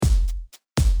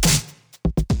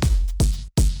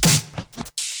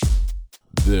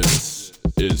This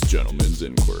is Gentleman's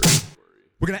Inquiry.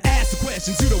 We're gonna ask the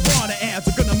questions you don't wanna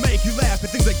answer. We're gonna make you laugh at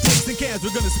things like dicks and cans.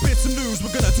 We're gonna spit some news,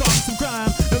 we're gonna talk some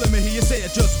crime. Now let me hear you say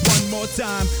it just one more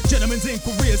time. Gentleman's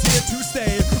Inquiry is here to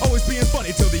stay, always being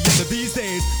funny till the end of these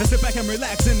days. Now sit back and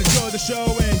relax and enjoy the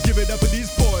show, and give it up with these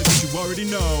boys that you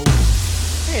already know.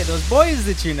 Hey, those boys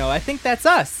that you know, I think that's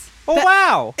us. Oh, That-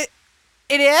 wow.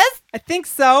 It is? I think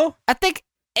so. I think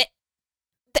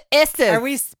the S is. Are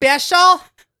we special?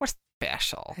 We're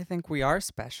special. I think we are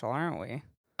special, aren't we?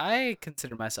 I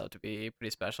consider myself to be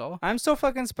pretty special. I'm so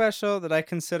fucking special that I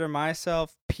consider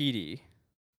myself Petey.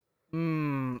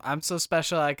 I'm so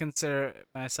special I consider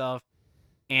myself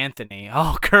Anthony.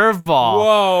 Oh, curveball.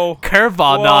 Whoa.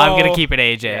 Curveball. No, I'm going Whoa. to keep it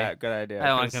AJ. Yeah, good idea. I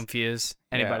don't want 'cause- to confuse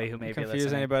anybody who may be confuse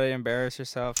listening. anybody, embarrass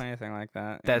yourself, anything like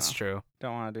that. you That's know. true.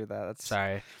 Don't want to do that. That's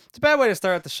Sorry. It's a bad way to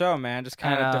start the show, man. Just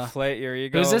kind of know. deflate your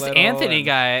ego. Who's a this little Anthony and,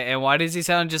 guy, and why does he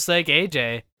sound just like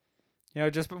AJ? You know,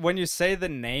 just when you say the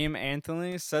name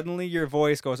Anthony, suddenly your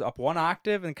voice goes up one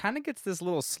octave and kind of gets this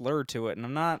little slur to it,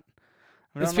 and I don't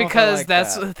It's know if I because like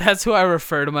that's that. that's who I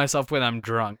refer to myself when I'm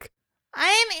drunk.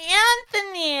 I'm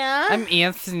Anthony. I'm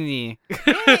Anthony.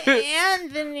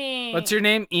 Anthony. What's your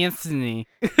name? Anthony.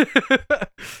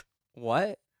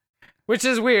 What? Which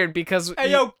is weird because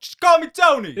Hey, yo, just call me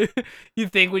Tony. you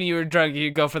think when you were drunk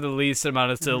you'd go for the least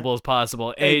amount of syllables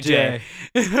possible. AJ.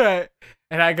 AJ.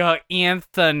 And I go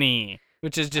Anthony,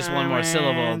 which is just one more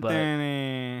syllable, but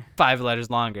Anthony. 5 letters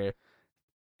longer.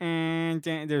 And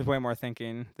there's way more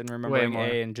thinking than Way remembering more.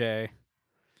 A and J.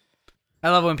 I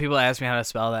love when people ask me how to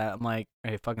spell that. I'm like,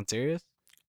 are you fucking serious?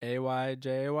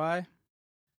 AYJY.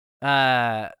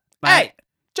 My, Hey,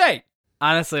 Jay.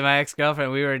 honestly, my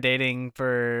ex-girlfriend, we were dating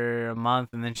for a month,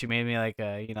 and then she made me like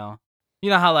a, you know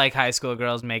how like high school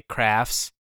girls make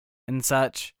crafts and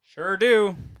such. Sure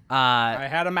do. I I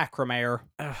had a macrame.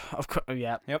 of course,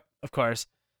 yeah, Yep. of course.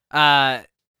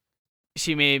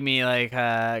 She made me like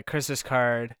a Christmas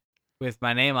card with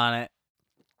my name on it,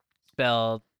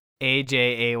 spelled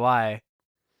AJAY.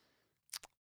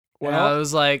 And I Well,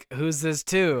 was like, "Who's this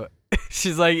to?"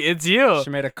 She's like, "It's you." she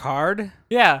made a card.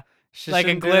 Yeah. She Like a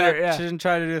shouldn't do glitter, that- yeah. She didn't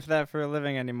try to do that for a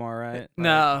living anymore, right?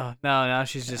 No, now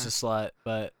she's just a slut.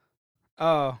 But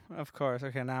Oh, of course.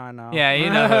 Okay, now I know. yeah, you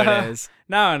know who it is.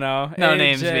 Now I know. No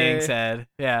names AJ. being said.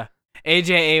 Yeah.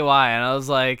 AJAY. And I was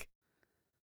like,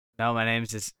 no, my name's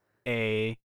just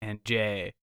A and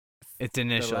J. It's The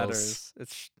initials. letters.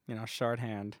 It's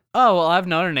shorthand. Oh, well, I've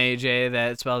known an AJ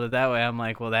that spelled it that way. I'm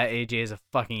like, well, that AJ is a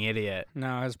fucking idiot.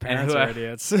 No, his parents who are I-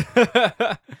 idiots.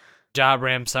 Job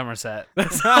Ram Somerset.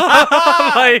 That's all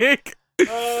I'm like,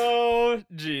 Oh,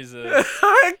 Jesus.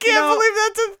 I can't know- believe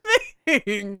that's a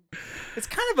thing. It's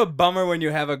kind of a bummer when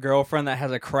you have a girlfriend that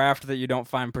has a craft that you don't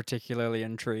find particularly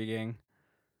intriguing.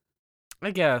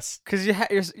 I guess. Because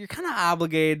you're kind of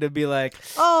obligated to be like,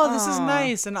 Oh, this is Aw.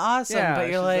 nice and awesome. yeah, but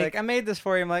she's you're like, I made this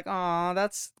for you. I'm like, oh,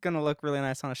 that's going to look really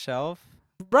nice on a shelf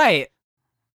right.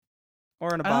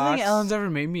 or in a I box. don't think Ellen's ever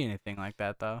made me anything like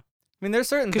that, though. I mean, there's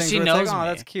certain 'Cause things she where it's knows like, oh, me.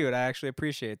 that's cute. I actually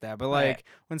appreciate that. But Right. like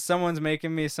when someone's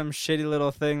making me some shitty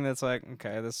little thing that's like,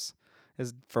 okay, this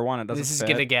is for one, it doesn't This is fit.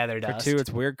 get together For dust. two, it's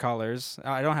weird colors.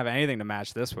 I don't have anything to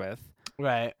match this with.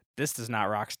 Right. This does not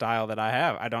rock style that I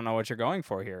have. I don't know what you're going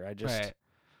for here. I just Right.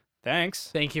 thanks.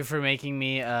 Thank you for making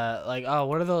me like, oh,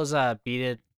 what are those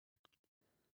beaded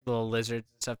little lizards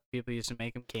and stuff people used to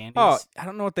make them candies? Oh, I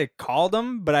don't know what they called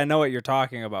them, but I know what you're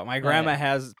talking about. My grandma Right.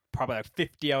 has probably like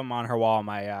 50 of them on her wall.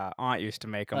 My aunt used to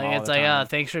make them like all it's the like, time. oh,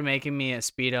 thanks for making me a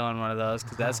Speedo on one of those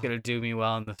because that's gonna do me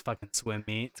well in the fucking swim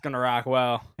meet. It's gonna rock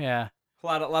well. Yeah, A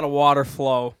lot of water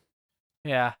flow.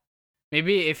 yeah.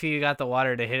 Maybe if you got the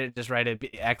water to hit it just right,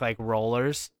 it'd act like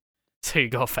rollers, so you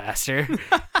go faster.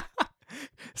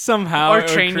 Somehow, or it would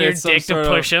train your create some dick to sort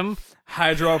of push him.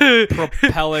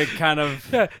 hydropropellic kind of.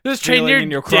 Yeah, just train feeling your in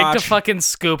your dick to crotch. fucking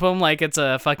scoop him like it's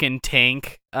a fucking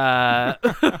tank. Tank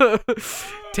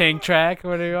track.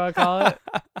 What do you want to call it?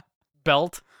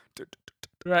 Belt.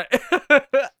 Right.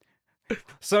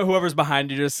 So whoever's behind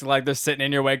you, just like they're sitting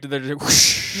in your wake, they're just.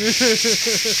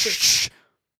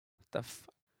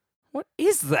 What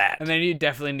is that? And then you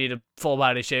definitely need a full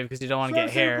body shave because you don't want to get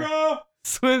hair. Bro.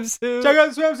 Swimsuit. Check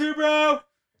out the swimsuit, bro.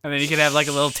 And then you could have like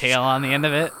a little tail on the end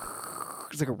of it.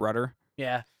 It's like a rudder.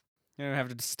 Yeah. You don't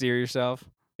have to steer yourself.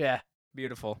 Yeah.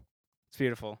 Beautiful. It's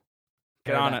beautiful.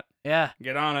 Get on it. Yeah.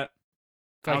 Get on it.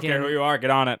 I don't care Fucking- who you are. Get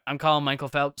on it. I'm calling Michael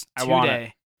Phelps I want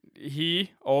today.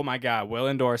 He, oh my God, will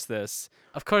endorse this.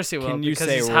 Of course he will Can you because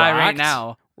say he's high right rocked?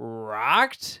 now.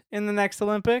 Rocked in the next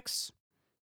Olympics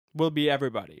will be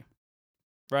everybody.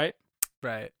 Right?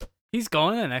 Right. He's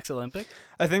going to the next Olympic,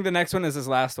 I think the next one is his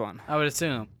last one. I would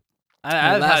assume.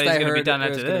 I Last thought he was going to be heard, done it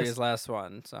after was gonna be this. his last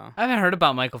one. So I haven't heard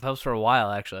about Michael Phelps for a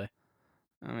while, actually.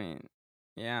 I mean,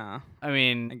 yeah, I I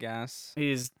mean, guess.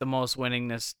 he's the most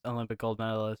winningest Olympic gold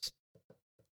medalist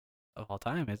of all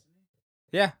time, isn't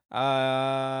Yeah.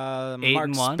 8 Mark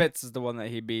and 1? Spitz is the one that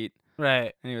he beat, he?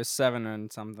 Right. and he was 7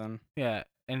 and something. Yeah.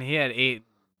 And he had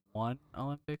 8-1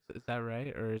 Olympics. Is that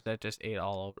right? Or is that just 8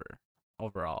 all over?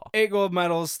 Overall. 8 gold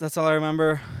medals. That's all I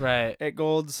remember. Right. 8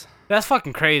 golds. That's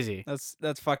fucking crazy.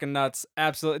 That's fucking nuts.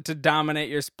 Absolutely, to dominate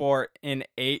your sport in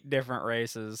 8 different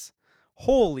races.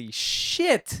 Holy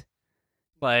shit!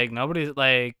 Like, nobody's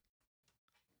like.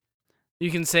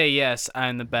 You can say, yes,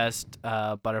 I'm the best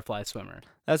butterfly swimmer.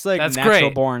 That's like That's natural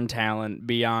great. born talent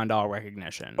beyond all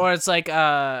recognition. Or it's like,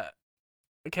 I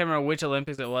can't remember which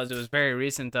Olympics it was. It was very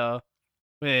recent, though,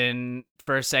 when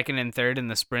first, second, and third in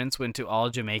the sprints went to all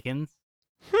Jamaicans.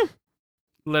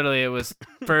 Literally, it was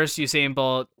first Usain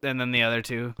Bolt and then the other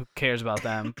two. Who cares about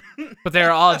them? But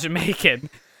they're all Jamaican.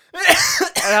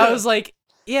 And I was like,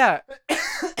 yeah.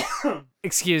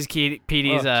 Excuse PD's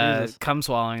Jesus. cum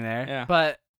swallowing there. Yeah.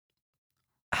 But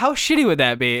how shitty would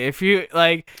that be if you,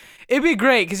 like, it'd be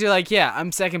great because you're like, yeah,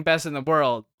 I'm second best in the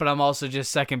world, but I'm also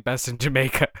just second best in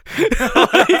Jamaica.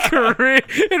 Like,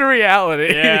 in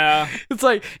reality. Yeah. It's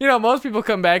like, most people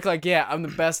come back like, yeah, I'm the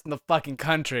best in the fucking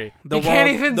country. The you world, can't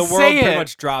even the say world it. pretty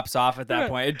much drops off at that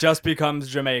point. It just becomes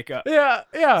Jamaica. Yeah,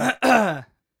 yeah.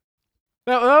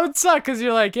 That would suck because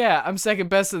you're like, yeah, I'm second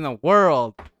best in the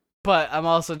world, but I'm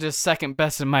also just second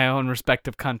best in my own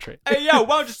respective country. Hey, yo,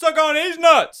 why don't you suck on these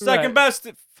nuts? Second Right. best.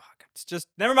 Fuck, it's just,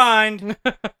 never mind.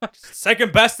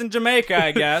 Second best in Jamaica,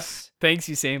 I guess. Thanks,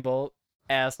 Usain Bolt,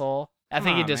 asshole. I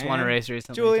think he Aw, just won a man. race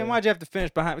recently. Julian, too. why'd you have to finish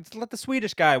behind? Just let the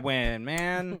Swedish guy win,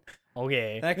 man.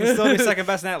 Okay. That can still be second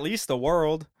best in at least the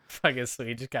world. Fucking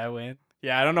Swedish guy win.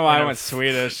 Yeah, I don't know why In I a went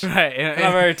Swedish. Right.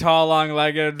 Not very tall,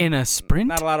 long-legged. In a sprint?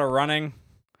 Not a lot of running.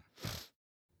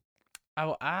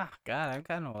 God, I'm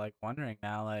kind of like wondering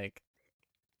now, like,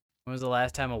 when was the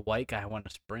last time a white guy won a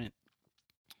sprint?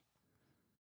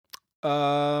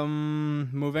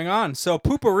 Moving on. So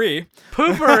Poopery.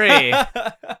 Poopery.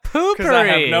 Because I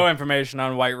have no information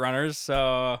on white runners,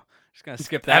 so just gonna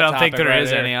skip that. I don't think topic there right is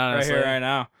here, any, honestly. Right here, right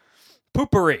now.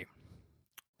 Poopery.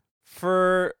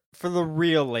 For the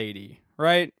real lady,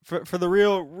 right? For the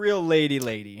real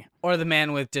lady. Or the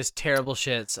man with just terrible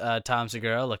shits, Tom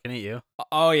Segura, looking at you.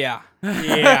 Oh yeah,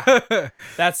 yeah.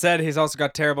 That said, he's also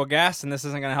got terrible gas, and this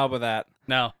isn't gonna help with that.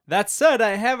 No. That said,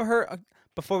 I have heard.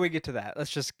 Before we get to that, let's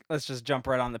just jump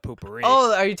right on the Poopery.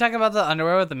 Oh, are you talking about the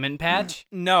underwear with the mint patch?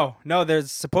 No.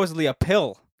 There's supposedly a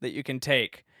pill that you can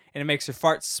take, and it makes your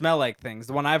farts smell like things.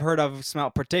 The one I've heard of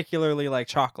smelled particularly like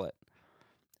chocolate.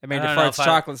 It made I your don't know farts if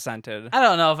chocolate scented. I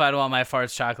don't know if I'd want my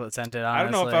farts chocolate scented, honestly. I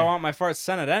don't know if I want my farts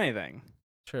scented anything.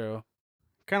 True.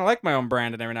 Kind of like my own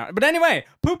brand and every now. But anyway,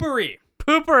 Poopery.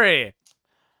 Poopery.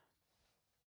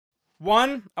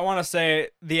 One, I want to say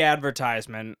the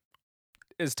advertisement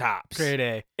is tops. Grade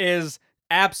A. Is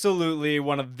absolutely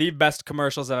one of the best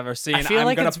commercials I've ever seen. I feel I'm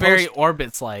like gonna it's very post-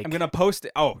 Orbits-like. I'm gonna post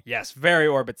it. Oh yes, very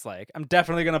Orbits-like. I'm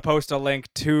definitely gonna post a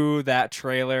link to that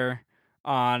trailer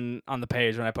on the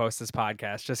page when I post this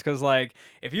podcast. Just because, like,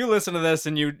 if you listen to this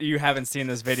and you haven't seen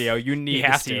this video, you need You to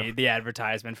have see to. the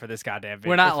advertisement for this goddamn video.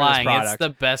 We're not for this lying. It's product. the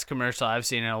best commercial I've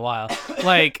seen in a while.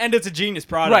 Like, and it's a genius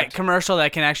product. right, commercial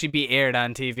that can actually be aired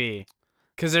on TV.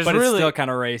 Because there's but really... it's still kind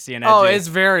of racy and edgy. Oh, it's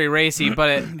very racy, but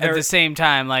at There- the same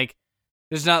time, like,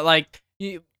 there's not like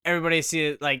everybody see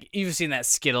it. Like, you've seen that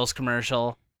Skittles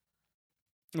commercial,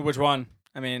 Which one?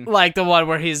 I mean, like the one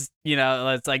where he's,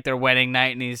 it's like their wedding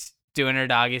night and he's doing her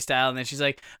doggy style, and then she's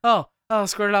like, oh,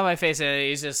 squirt it on my face, and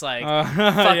he's just like,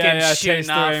 fucking shooting Taste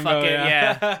the off, Rainbow, fucking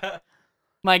yeah.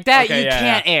 like that. Okay, you yeah,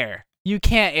 can't air. You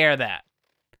can't air that.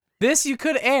 This you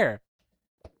could air.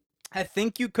 I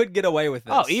think you could get away with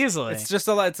this. Oh, easily. It's just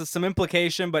some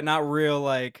implication, but not real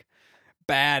like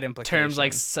bad implication. Terms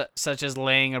like such as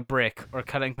laying a brick or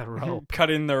cutting the rope.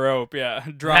 Cutting the rope. Yeah,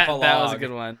 drop a log. That was a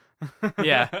good one.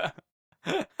 Yeah.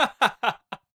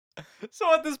 So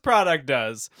what this product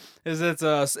does is it's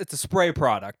a spray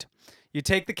product. You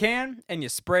take the can and you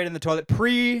spray it in the toilet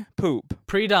pre-poop,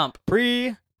 Pre-dump.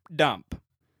 pre-dump.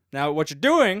 Now what you're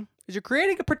doing is you're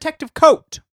creating a protective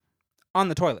coat on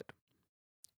the toilet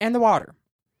and the water.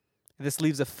 This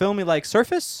leaves a filmy-like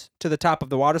surface to the top of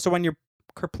the water, so when your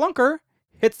kerplunker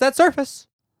hits that surface,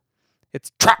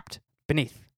 it's trapped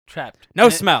beneath. Trapped. No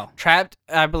And smell. Trapped,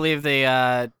 I believe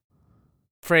the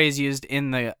phrase used in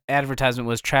the advertisement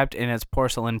was trapped in its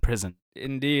porcelain prison.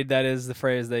 Indeed, that is the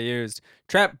phrase they used.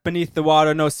 Trapped beneath the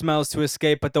water, no smells to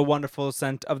escape, but the wonderful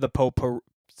scent of the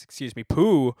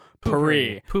poo Poopery.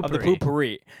 pourri of the poo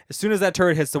pourri. As soon as that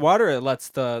turd hits the water, it lets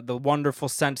the wonderful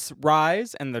scents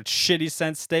rise and the shitty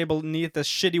scents stay beneath the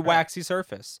shitty waxy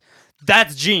surface.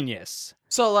 That's genius.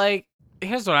 So like,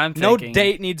 here's what I'm No thinking.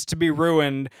 date needs to be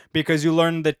ruined because you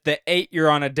learned that the 8 you're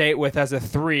on a date with as a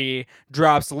 3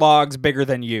 drops logs bigger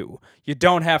than you. You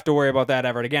don't have to worry about that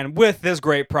ever again with this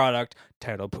great product,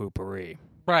 Title Poopery.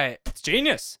 Right. It's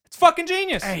genius. It's fucking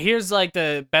genius. And here's like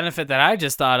the benefit that I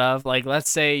just thought of. Like, let's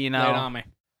say, Lay it on me.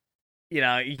 you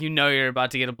know you're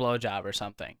about to get a blowjob or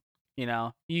something. You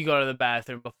know, you go to the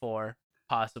bathroom before,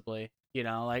 possibly. You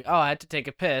know, like, oh, I had to take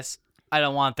a piss. I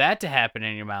don't want that to happen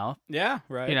in your mouth. Yeah,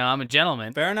 right. You know, I'm a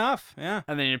gentleman. Fair enough. Yeah.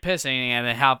 And then you're pissing, and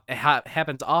it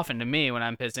happens often to me when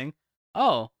I'm pissing.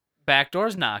 Oh, back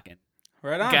door's knocking.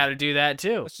 Right on. Got to do that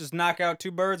too. Let's just knock out 2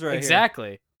 birds right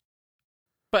Exactly.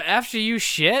 But after you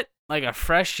shit, like a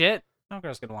fresh shit, no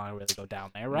girl's gonna want to really go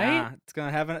down there, here. right?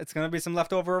 Nah, it's gonna be some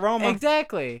leftover aroma.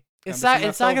 Exactly. Gonna It's be not. some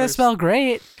It's not gonna leftovers. smell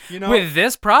great. You know, With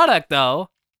this product, though,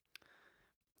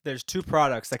 there's 2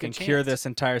 products that Good can cure chance. this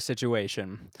entire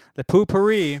situation. The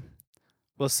Poopery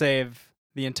will save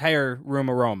the entire room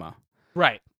aroma.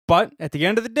 right? But at the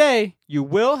end of the day, you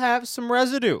will have some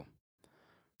residue.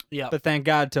 Yeah. But thank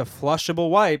God to flushable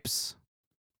wipes,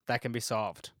 that can be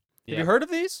solved. Have Yeah. you heard of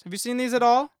these? Have you seen these at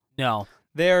all? No.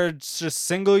 They're just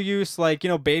single use, like,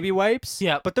 baby wipes.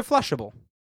 Yeah. But they're flushable.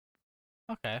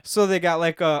 Okay. So they got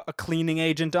like a cleaning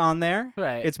agent on there.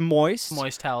 Right. It's moist.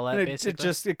 moist towelette, And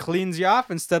basically. it cleans you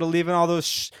off instead of leaving all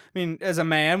those. I mean, as a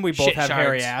man, we both Shit have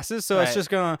hairy shards. asses, so Right. it's just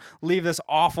gonna leave this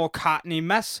awful cottony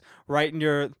mess right in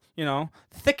your,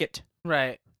 thicket,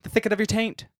 right. the thicket of your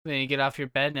taint. Then you get off your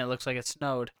bed and it looks like it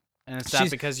snowed, and it's not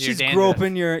because you're she's dandruff.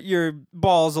 groping your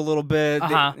balls a little bit.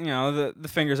 They- Uh-huh. the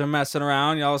fingers are messing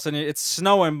around. All of a sudden, it's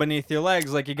snowing beneath your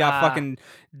legs like you got Ah. fucking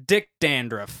dick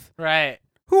dandruff. Right.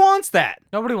 Who wants that?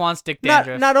 Nobody wants dick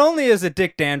dandruff. Not only is it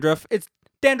dick dandruff, it's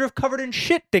dandruff covered in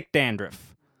shit dick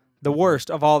dandruff. The worst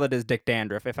of all that is dick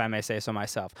dandruff, if I may say so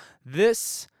myself.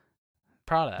 This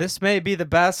product. may be the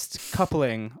best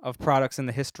coupling of products in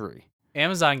the history.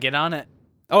 Amazon, get on it.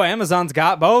 Oh, Amazon's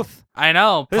got both. I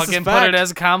know. This is Fucking put fact. it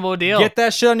as a combo deal. Get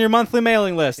that shit on your monthly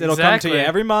mailing list. It'll come to you Exactly.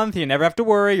 every month. You never have to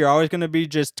worry. You're always going to be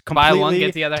just Buy completely one,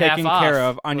 get the other half taken off. care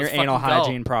of on Let's your anal fucking go.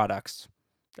 hygiene products.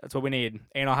 That's what we need.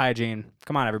 Anal hygiene.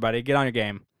 Come on, everybody. Get on your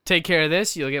game. Take care of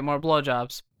this, you'll get more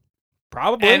blowjobs.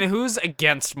 Probably. And who's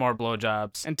against more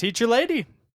blowjobs? And teach your lady.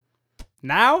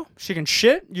 Now she can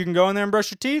shit. You can go in there and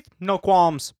brush your teeth. No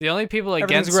qualms. The only people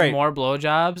Everything's against great. more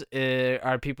blowjobs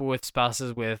are people with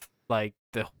spouses with like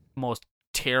the most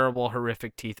terrible,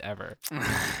 horrific teeth ever.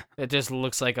 It just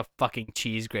looks like a fucking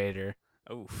cheese grater.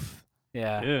 Oof.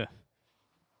 Yeah. Yeah.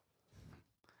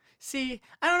 See,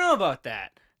 I don't know about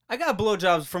that. I got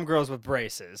blowjobs from girls with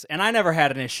braces, and I never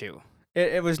had an issue.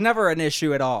 It was never an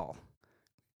issue at all.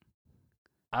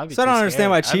 I'd be So I don't too understand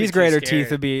scared. why I'd be cheese too grater scared.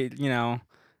 teeth would be,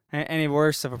 any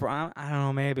worse of a problem. I don't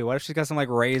know, maybe. What if she's got some, like,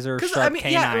 razor 'Cause, sharp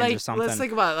canines or something? let's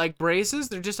think about it. Like braces,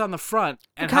 they're just on the front.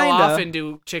 And Kinda. how often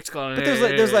do chicks go? But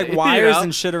there's like you wires know?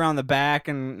 and shit around the back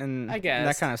and I that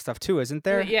guess. kind of stuff too, isn't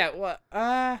there? Yeah. Well,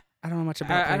 I don't know much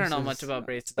about I don't know braces. much about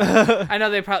braces. I know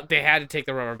they had to take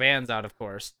the rubber bands out, of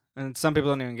course. And some people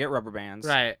don't even get rubber bands.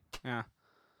 Right. Yeah.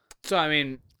 So I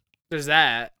mean, there's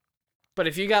that. But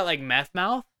if you got like meth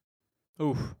mouth,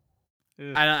 Oof.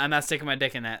 I'm not sticking my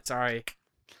dick in that. Sorry.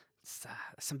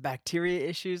 Some bacteria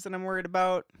issues that I'm worried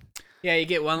about. Yeah, you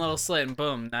get one little slit and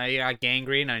boom, now you got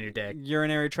gangrene on your dick.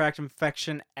 Urinary tract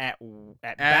infection at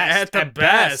best. At the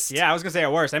best. Yeah, I was gonna say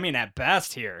at worst. I mean at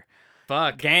best here.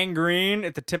 Fuck. Gangrene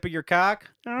at the tip of your cock.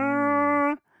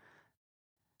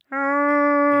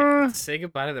 Say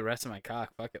goodbye to the rest of my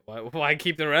cock. Fuck it. Why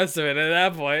keep the rest of it at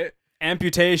that point?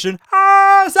 Amputation.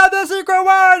 Said the secret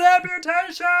word.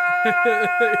 Amputation.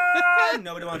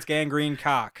 Nobody wants gangrene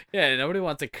cock. Yeah, nobody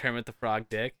wants a Kermit the Frog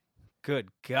dick. Good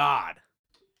God.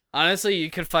 Honestly, you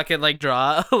could fucking like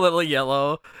draw a little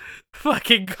yellow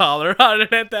fucking collar on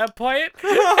it at that point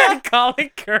and call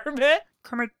it Kermit.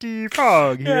 Kermit the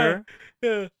Frog here.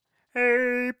 Yeah.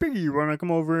 Hey, Piggy, you wanna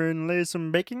come over and lay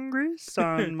some bacon grease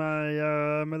on my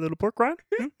my little pork rind?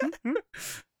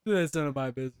 That's none of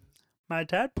my business. My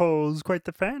tadpole's quite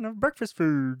the fan of breakfast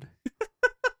food.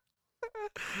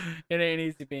 It ain't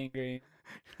easy being green.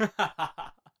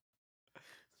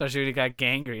 Especially when you got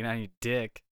gangrene on your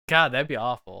dick. God, that'd be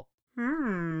awful.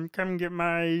 Come get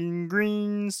my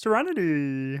green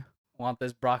serenity. Want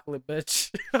this broccoli,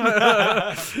 bitch?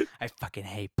 I fucking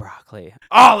hate broccoli.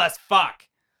 Oh, let's fuck.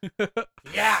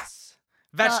 Yes.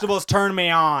 Vegetables turn me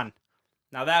on.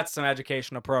 Now that's some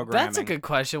educational programming. That's a good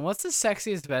question. What's the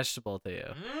sexiest vegetable to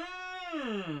you?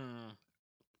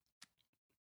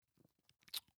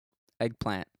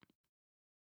 eggplant.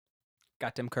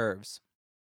 Got them curves.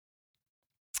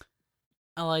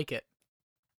 I like it.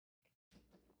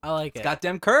 I like It's it. got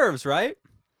them curves, right?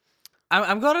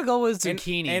 I'm gonna go with And-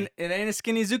 zucchini. And it ain't a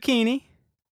skinny zucchini.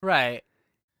 Right.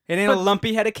 It ain't a But-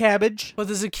 lumpy head of cabbage. But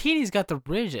the zucchini's got the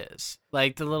ridges,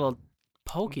 like the little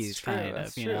pokies, That's true, kind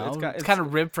that's of. You true. know, It's got- it's it's- kind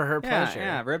of ribbed for her pleasure.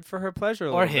 Yeah, rib for her pleasure. A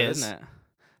Or little bit, his. isn't it?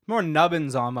 More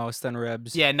nubbins almost than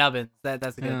ribs. Yeah, nubbins.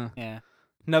 That's a good. Yeah. Yeah.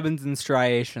 Nubbins and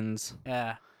striations.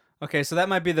 Yeah. Okay, so that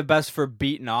might be the best for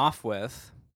beating off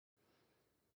with.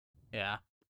 Yeah.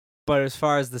 But as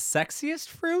far as the sexiest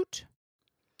fruit,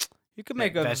 you could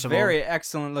make a Vegetable. very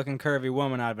excellent looking curvy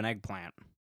woman out of an eggplant.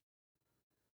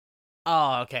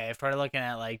 Oh, okay. If we're looking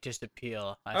at like just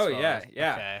appeal. Oh, yeah,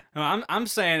 yeah. Okay. No, I'm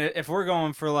saying if we're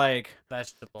going for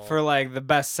Vegetable. the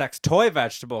best sex toy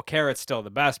vegetable, carrot's still the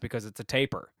best because it's a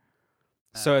taper.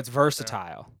 So it's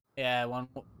versatile. Yeah, one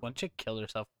chick killed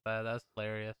herself with that. That's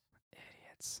hilarious.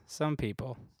 Idiots. Some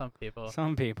people. Some people.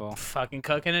 Some people. Fucking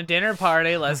cooking a dinner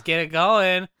party. Let's get it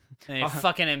going. And you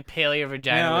fucking impale your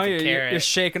vagina with a carrot. You're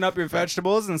shaking up your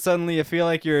vegetables, and suddenly you feel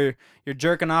like you're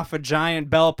jerking off a giant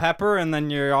bell pepper, and then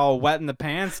you're all wet in the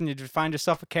pants, and you just find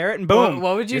yourself a carrot, and boom.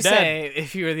 What would you you're dead. say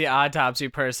if you were the autopsy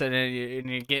person and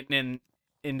you're getting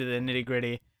into the nitty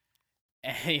gritty,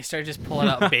 and you start just pulling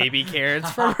out baby carrots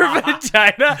from her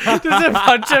vagina? Just a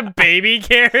bunch of baby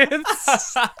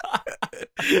carrots,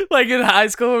 like in high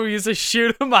school where we used to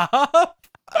shoot them off.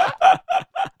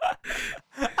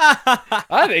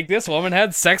 I think this woman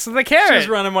had sex with a carrot. Just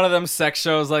running one of them sex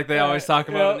shows like they always talk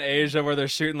about in Yep. Asia, where they're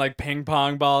shooting like ping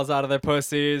pong balls out of their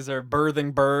pussies or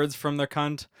birthing birds from their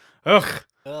cunt. Ugh.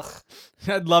 Ugh.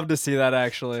 I'd love to see that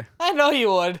actually. I know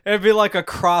you would. It'd be like a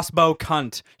crossbow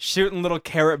cunt shooting little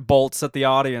carrot bolts at the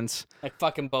audience. Like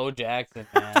fucking Bo Jackson,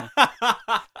 man.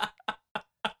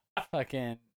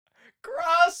 Fucking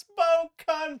Crossbow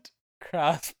cunt.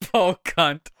 crossbow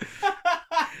cunt.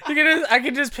 I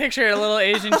could just picture a little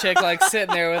Asian chick like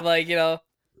sitting there with like,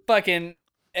 fucking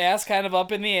ass kind of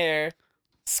up in the air,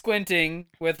 squinting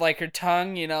with like her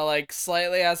tongue, like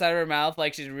slightly outside of her mouth,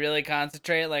 like she's really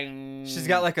concentrating. Like She's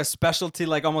got like a specialty,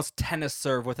 like almost tennis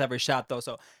serve with every shot though.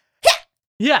 So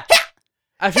yeah.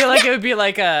 I feel like it would be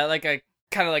like a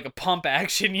kind of like a pump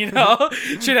action, She'd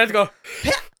have to go.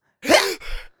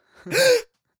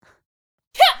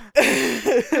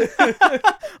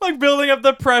 like building up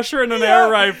the pressure in an air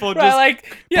rifle. Right,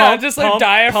 Just just pump, like pump,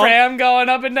 diaphragm going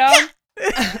up and down.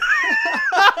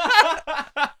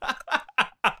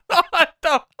 What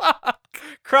the fuck?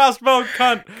 crossbow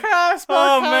cunt. Crossbow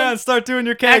Oh cunt. man, start doing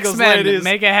your kegels, X-Men, ladies.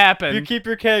 make it happen. You keep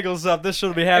your kegels up. This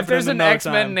should be happening If there's in an no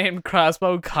X-Men time. named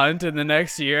Crossbow Cunt in the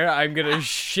next year, I'm gonna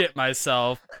shit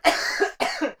myself.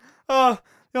 Oh,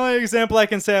 the only example I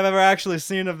can say I've ever actually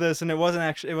seen of this, and it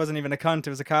wasn't even a cunt, it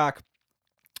was a cock,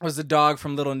 was the dog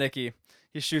from Little Nicky.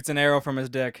 He shoots an arrow from his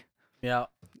dick. Yeah.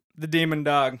 The demon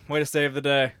dog. Way to save the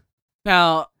day.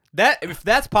 Now, If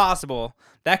that's possible,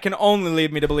 that can only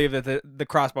lead me to believe that the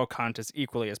crossbow cunt is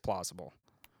equally as plausible.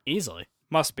 easily.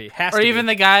 Must be. Has Or to even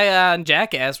be. the guy on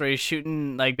Jackass where he's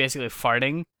shooting, like, basically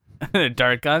farting a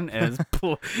dart gun and is,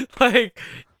 like,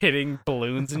 hitting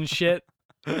balloons and shit.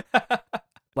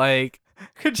 Like,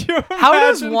 Could you imagine? how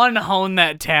does one hone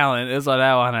that talent is what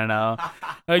I want to know.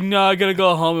 Like, no, I gotta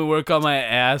go home and work on my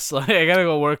ass. Like, I gotta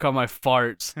go work on my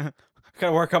farts.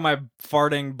 Gotta work on my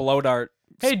farting blow dart.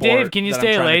 Hey, sport Dave, can you that I'm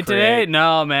stay trying to late today? create.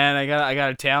 No, man, I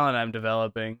got a talent I'm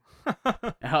developing.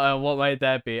 What might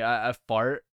that be? I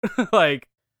fart like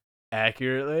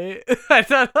accurately. I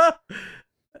don't know.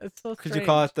 It's so Could you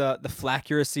call it the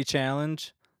flaccuracy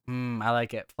challenge? I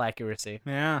like it. Flaccuracy.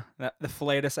 Yeah, the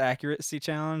flatus accuracy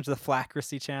challenge, the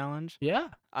flaccuracy challenge. Yeah,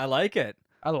 I like it.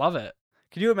 I love it.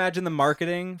 Could you imagine the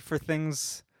marketing for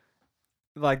things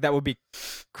like that would be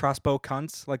crossbow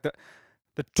cunts? Like the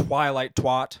Twilight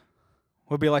twat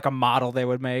would be like a model they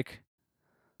would make.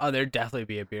 Oh, there'd definitely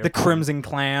be a beer The pong. Crimson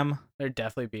Clam. There'd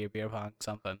definitely be a beer pong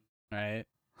something, right?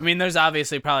 I mean, there's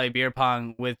obviously probably beer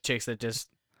pong with chicks that just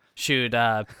shoot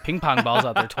ping pong balls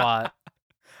out their twat.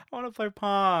 I want to play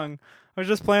Pong. I was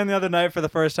just playing the other night for the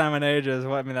first time in ages.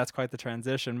 Well, I mean, that's quite the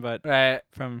transition, but Right.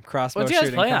 from crossbow What do you guys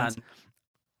shooting play cunts. on?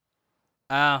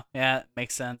 Oh, yeah,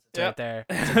 makes sense. It's Yep. right there.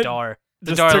 It's a door.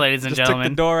 The Just door, took- ladies and just gentlemen.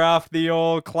 took the door off the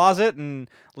old closet and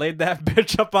laid that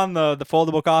bitch up on the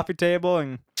foldable coffee table,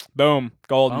 and boom,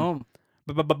 golden. Boom.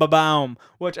 Boom.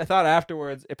 Which I thought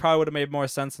afterwards, it probably would have made more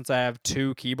sense since I have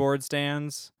two keyboard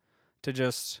stands to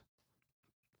just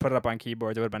put it up on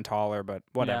keyboards. It would have been taller, but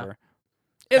whatever.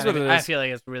 It's what it I is. feel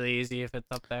like it's really easy if it's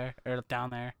up there or down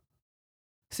there.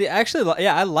 See, actually,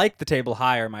 yeah, I like the table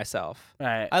higher myself.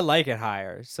 Right. I like it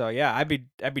higher. So yeah, I'd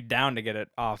be down to get it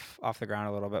off the ground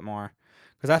a little bit more,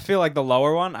 because I feel like the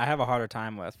lower one I have a harder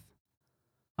time with.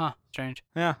 Huh. Strange.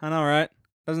 Yeah, I know, right?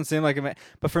 Doesn't seem like it.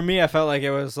 But for me, I felt like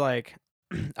it was like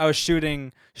I was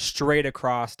shooting straight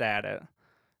across at it.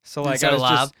 So like Instead I of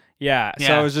was lob? just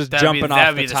so I was just that'd be- jumping off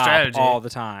that'd the be the top strategy. all the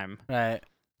time. Right.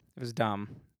 It was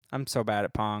dumb. I'm so bad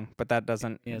at Pong, but that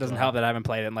doesn't Me as doesn't well. help that I haven't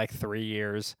played it in like 3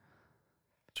 years.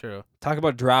 True. Talk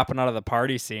about dropping out of the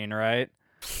party scene, right?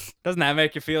 Doesn't that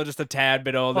make you feel just a tad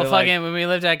bit older? Well, like, fucking when we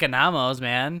lived at Ganamos,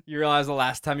 man. you realize the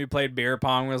last time you played beer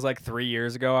pong was like 3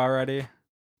 years ago already?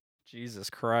 Jesus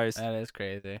Christ. That is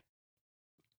crazy.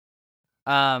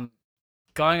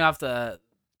 Going off the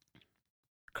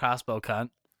crossbow cunt.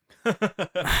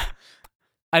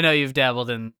 I know you've dabbled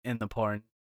in the porn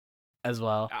as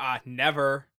well.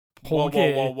 Never. Whoa,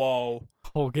 Okay. whoa, whoa,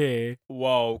 whoa. Okay.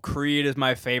 Whoa. Creed is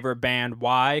my favorite band.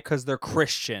 Why? Because they're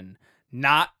Christian,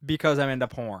 not because I'm into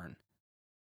porn.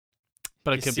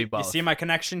 But it You could see, be both. You see my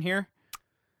connection here?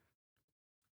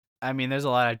 I mean, there's a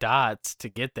lot of dots to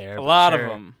get there. A but lot sure. of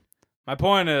them. My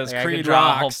point is, Like, I could Creed draw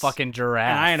rocks, a whole fucking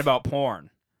giraffe. and I ain't about porn.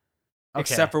 Okay.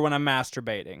 Except for when I'm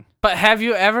masturbating. But have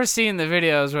you ever seen the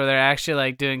videos where they're actually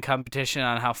like doing competition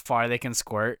on how far they can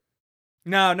squirt?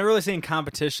 No, I've never really seen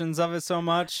competitions of it so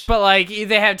much. But like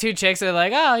they have two chicks that are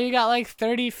like, oh, you got like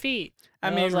 30 feet. I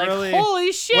And mean, was like, really,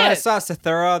 holy shit! when I saw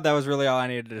Sathura, that was really all I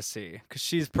needed to see. Because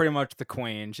she's pretty much the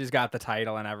queen. She's got the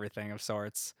title and everything of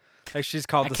sorts. Like, she's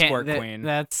called the Squirt Queen.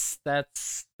 That's a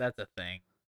thing,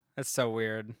 That's so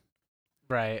weird.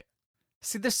 right?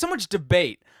 See, there's so much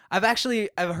debate. I've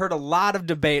heard a lot of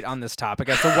debate on this topic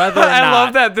as to whether or I not.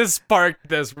 love that this sparked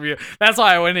this. That's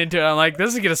why I went into it. I'm like,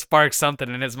 this is gonna spark something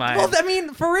in his mind. Well, I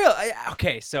mean, for real.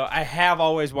 Okay, so I have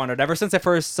always wondered, ever since I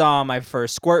first saw my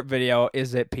first squirt video,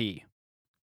 is it pee?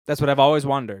 That's what I've always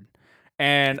wondered.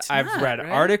 And It's I've not, read right?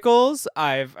 articles.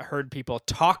 I've heard people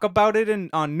talk about it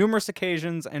on numerous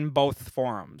occasions in both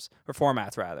forums, or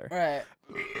formats, rather. right.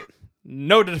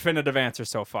 No definitive answer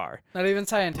so far. Not even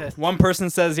scientists. One person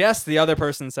says yes, the other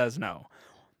person says no.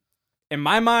 In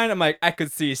my mind, I'm like, I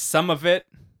could see some of it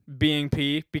being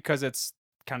pee because it's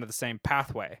kind of the same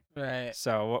pathway. Right.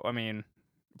 So, I mean,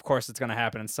 of course it's going to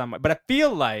happen in some way. But I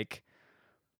feel like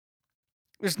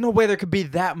there's no way there could be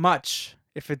that much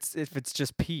if it's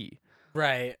just pee.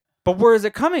 Right. But where is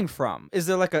it coming from? Is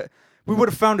there like we would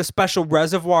have found a special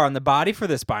reservoir in the body for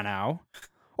this by now?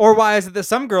 Or why is it that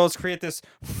some girls create this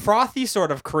frothy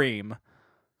sort of cream?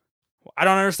 I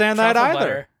don't understand that Truffle either.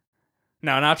 butter.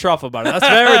 No, not truffle butter. That's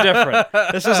very different.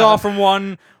 This is all from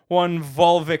one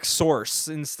vulvic source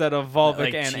instead of vulvic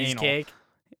Like and cheesecake.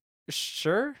 anal.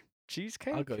 Sure.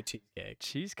 Cheesecake? I'll go cheesecake.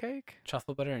 Cheesecake?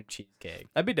 Truffle butter and cheesecake.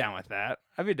 I'd be down with that.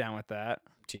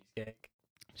 Cheesecake.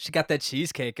 She got that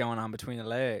cheesecake going on between the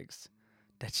legs.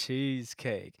 That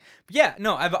cheesecake. But yeah,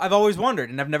 no, I've always wondered,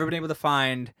 and I've never been able to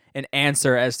find an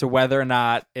answer as to whether or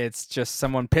not it's just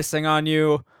someone pissing on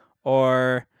you,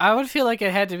 or I would feel like it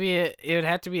would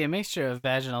have to be a mixture of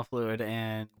vaginal fluid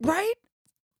and right.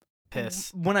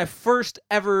 piss. When I first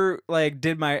ever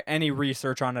did any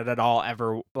research on it at all,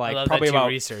 ever I love probably that you about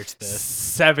researched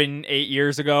this. 7-8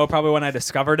 years ago, probably when I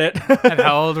discovered it. And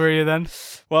how old were you then?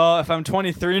 Well, if I'm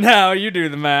 23 now, you do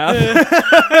the math.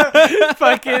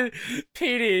 Fucking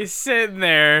Petey sitting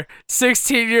there,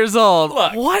 16 years old.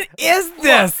 Look. What is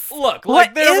this? Look, What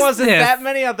like there is wasn't this? that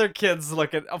many other kids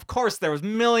looking. Of course, there was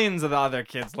millions of other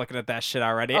kids looking at that shit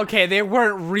already. Okay, they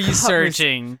weren't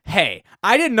researching. Hey,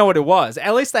 I didn't know what it was.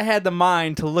 At least I had the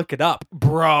mind to look it up,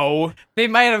 bro. They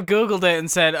might have Googled it and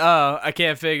said, "Oh, I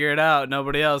can't figure it out.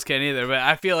 Nobody else can either." But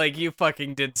I feel like you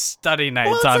fucking did study nights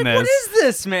Well, it's on like, this. what is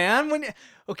this, man?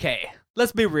 Okay,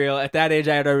 let's be real. At that age,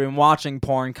 I had already been watching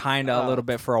porn kind of a little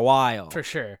bit for a while. For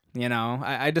sure. You know,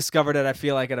 I discovered it, I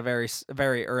feel like, at a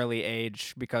very early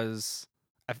age because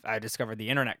I discovered the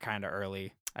internet kind of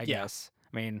early, I Yeah. guess.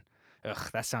 I mean,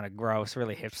 that sounded gross,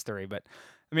 really hipstery, but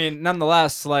I mean,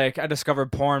 nonetheless, I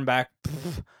discovered porn back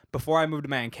before I moved to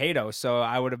Mankato, so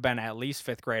I would have been at least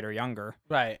 5th grade or younger,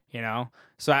 Right. you know?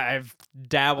 So I've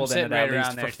dabbled I'm in it sitting at right least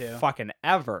around there, for too. fucking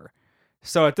ever.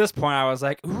 So at this point, I was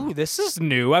like, ooh, this is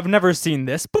new. I've never seen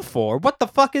this before. What the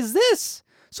fuck is this?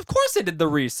 So of course I did the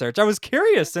research. I was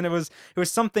curious, and it was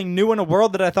something new in a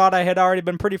world that I thought I had already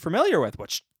been pretty familiar with,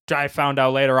 which I found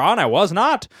out later on I was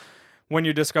not. When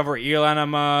you discover eel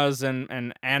enemas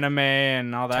and anime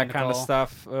and all that kind of Tentacle.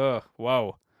 stuff. Ugh,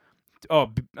 whoa. Oh,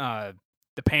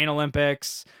 the Pain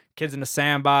Olympics, Kids in the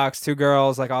Sandbox, 2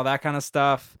 girls, all that kind of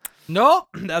stuff. Nope.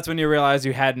 That's when you realize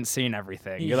you hadn't seen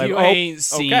everything. You're like, You oh, ain't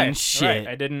seen okay, shit. Right.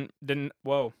 I didn't.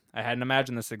 Whoa, I hadn't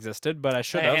imagined this existed, but I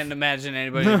should I have. can't imagine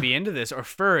anybody would be into this, or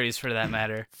furries for that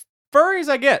matter. Furries,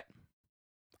 I get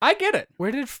it.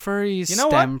 Where did furries You know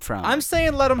stem what? from? I'm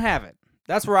saying let them have it.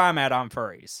 That's where I'm at on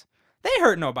furries. They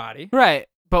hurt nobody. Right,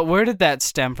 but where did that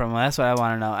stem from? That's what I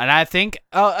want to know. And I think,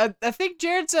 I think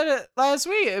Jared said it last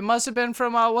week. It must have been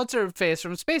from what's her face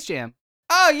from Space Jam.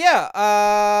 Oh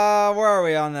yeah. Where are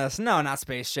we on this? No, not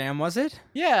Space Jam, was it?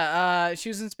 Yeah, she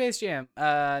was in Space Jam.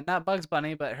 Not Bugs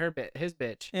Bunny, but his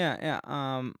bitch. Yeah.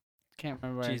 Can't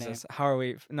remember her name. Jesus, how are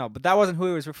we? No, but that wasn't who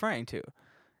he was referring to.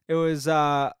 It was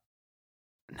no,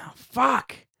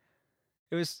 fuck.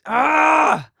 It was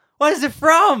what is it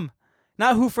from?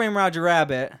 Not Who Framed Roger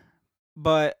Rabbit,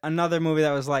 but another movie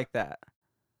that was like that.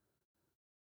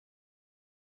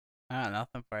 I got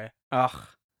nothing for you.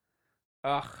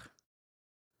 Ugh.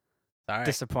 Sorry.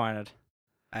 Disappointed.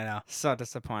 I know. So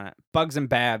disappointed. Bugs and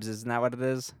Babs, isn't that what it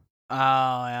is? Oh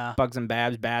yeah. Bugs and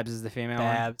Babs. Babs is the female one.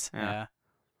 Babs. Yeah. Yeah.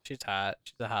 She's hot.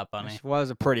 She's a hot bunny. She was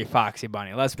a pretty foxy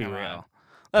bunny. Let's be Come on. real.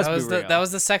 Let's that was be real. that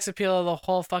was the sex appeal of the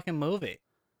whole fucking movie.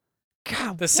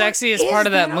 God, The what sexiest is part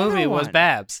of that other movie was one?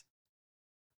 Babs.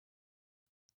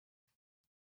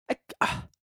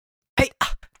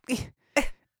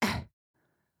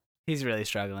 He's really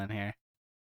struggling here.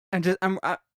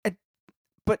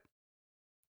 But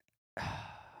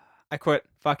I quit.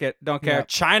 Fuck it. Don't care. Yep.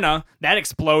 China, that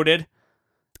exploded.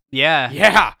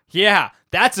 Yeah. Yeah.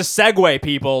 That's a segue,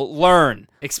 people. Learn.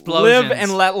 Explosions. Live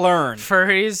and let learn.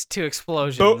 Furries to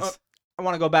explosions. I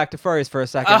want to go back to furries for a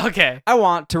second. Okay. I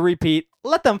want to repeat.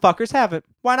 Let them fuckers have it.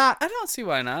 Why not? I don't see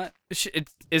why not.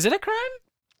 Is it a crime?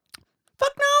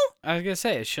 Fuck no. I was gonna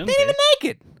say it They shouldn't ain't even be.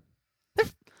 naked.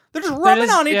 They're just rubbing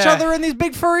on each other in these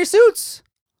big furry suits.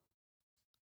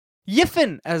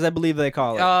 Yiffin, as I believe they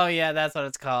call it. Oh yeah, that's what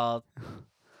it's called.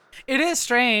 It is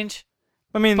strange.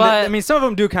 I mean, but- some of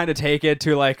them do kind of take it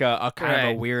to like a kind of a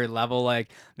Right. weird level. Like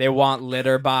they want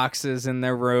litter boxes in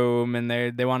their room, and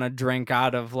they want to drink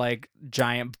out of like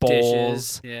giant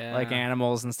bowls, Dishes, yeah. like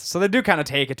animals and stuff. So they do kind of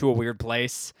take it to a weird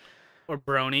place. Or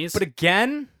bronies. But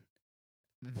again,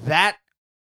 that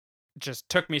just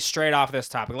took me straight off this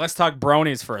topic. Let's talk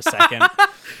bronies for a second.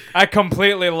 I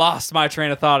completely lost my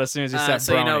train of thought as soon as you said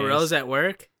so bronies. you know Rose at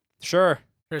work, Sure,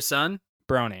 her son.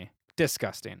 brony,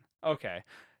 disgusting. Okay.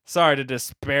 Sorry to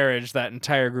disparage that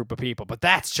entire group of people, but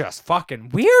that's just fucking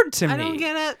weird to me. I don't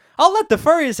get it. I'll let the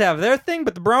furries have their thing,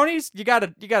 but the bronies, you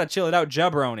gotta chill it out,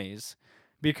 jabronis,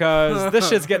 because this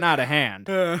shit's getting out of hand.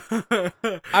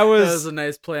 That I was. was a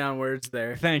nice play on words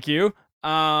there. Thank you.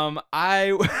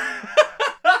 I.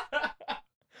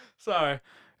 Sorry,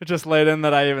 it just laid in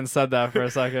that I even said that for a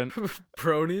second.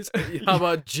 Bronies? How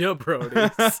about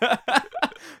jabronis?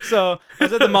 So I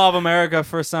was at the Mall of America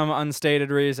for some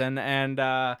unstated reason, and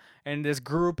this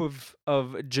group of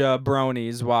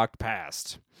jabronis walked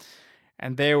past,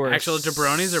 and they were Actual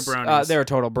jabronis or bronies? They were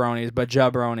total bronies, but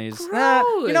jabronis. You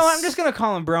know what? I'm just gonna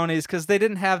call them bronies because they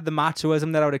didn't have the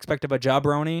machoism that I would expect of a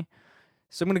jabroni.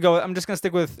 So I'm just gonna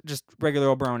stick with just regular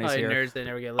old bronies Oh, here. nerds, they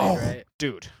never get laid, right?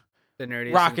 Dude, The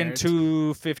nerdiest rocking of nerds.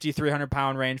 250,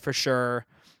 300-pound range for sure.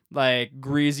 Like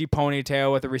greasy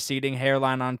ponytail with a receding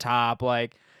hairline on top.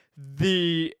 Like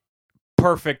the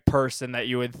perfect person that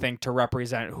you would think to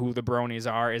represent who the bronies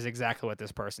are is exactly what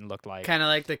this person looked like. Kind of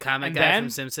like the comic And guy then- from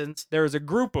Simpsons. There was a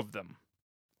group of them.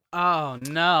 Oh,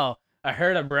 no. A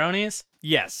herd of bronies?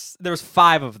 Yes, there was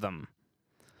 5 of them.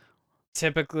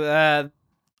 Typically,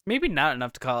 maybe not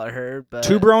enough to call it herd, but...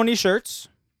 2 brony shirts.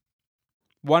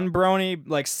 1 brony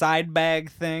like side bag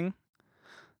thing.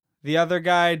 The other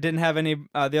guy didn't have any.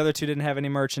 The other 2 didn't have any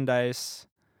merchandise,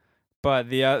 but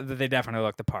they definitely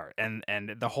looked the part. And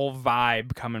the whole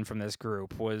vibe coming from this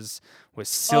group was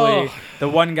silly. Oh. The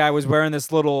one guy was wearing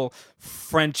this little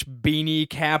French beanie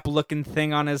cap looking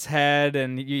thing on his head,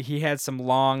 and he had some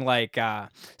long like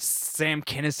Sam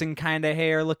Kinison kind of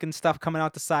hair looking stuff coming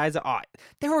out the sides. Oh,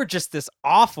 they were just this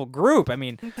awful group. I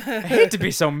mean, I hate to be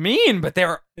so mean, but they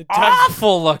were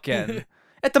awful looking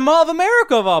at the Mall of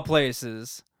America of all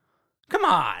places. Come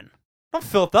on, don't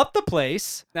filth up the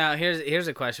place. Now, here's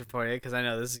a question for you, because I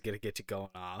know this is going to get you going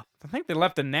off. I think they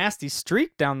left a nasty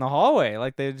streak down the hallway,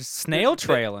 like they're just snail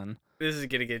trailing. This is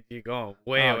going to get you going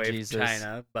way Oh, away Jesus. from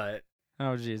China, but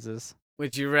Oh Jesus.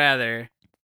 would you rather...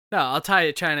 No, I'll tie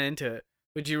China into it.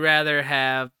 Would you rather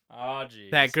have Oh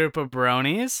jeez. that group of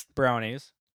bronies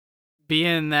brownies. be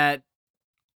in that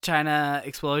China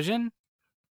explosion?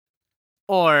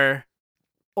 Or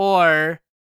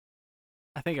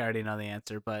I think I already know the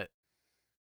answer, but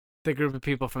the group of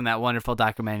people from that wonderful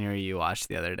documentary you watched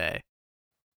the other day.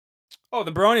 Oh,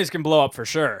 the bronies can blow up for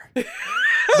sure.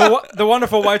 The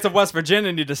wonderful whites of West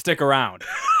Virginia need to stick around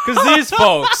because these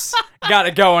folks got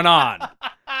it going on.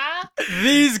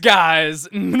 These guys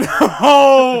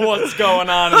know what's going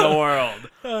on in the world.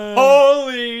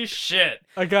 Holy shit.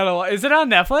 I gotta. Is it on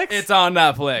Netflix? It's on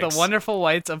Netflix. The Wonderful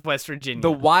Whites of West Virginia.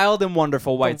 The Wild and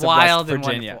Wonderful Whites The of Wild West and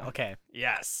Virginia. Wonderful. Okay.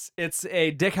 Yes. It's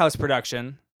a Dick House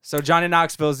production. So Johnny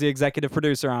Knoxville is the executive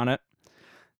producer on it.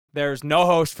 There's no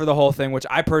host for the whole thing, which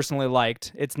I personally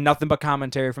liked. It's nothing but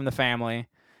commentary from the family.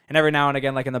 And every now and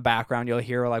again, like in the background, you'll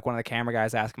hear like one of the camera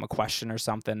guys ask him a question or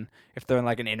something if they're in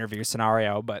like an interview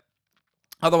scenario. But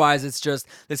otherwise, it's just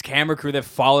this camera crew that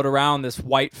followed around this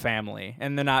white family.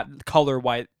 And they're not color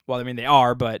white. Well, I mean, they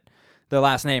are, but their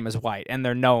last name is White. And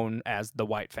they're known as the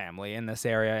White family in this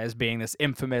area as being this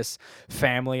infamous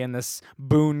family in this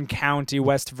Boone County,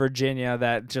 West Virginia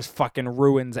that just fucking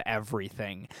ruins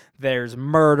everything. There's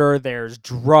murder, there's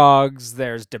drugs,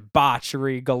 there's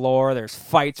debauchery galore, there's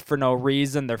fights for no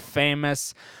reason. They're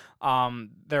famous.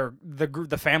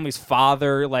 The family's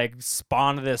father like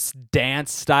spawned this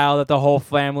dance style that the whole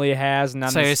family has, and then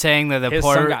So you're saying that the his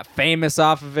poor son got famous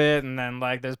off of it, and then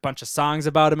like there's a bunch of songs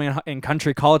about him in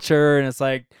country culture, and it's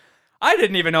like I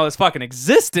didn't even know this fucking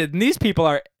existed, and these people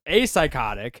are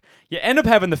psychotic. You end up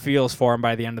having the feels for him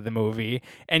by the end of the movie,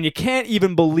 and you can't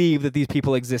even believe that these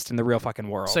people exist in the real fucking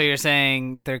world. So you're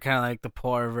saying they're kind of like the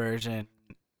poor version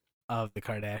of the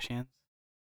Kardashians?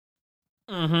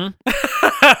 mm-hmm.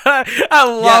 I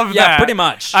love that. Yeah, pretty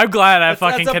much. I'm glad I That's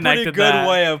fucking a connected pretty good that.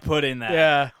 way of putting that.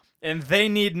 Yeah. And they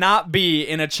need not be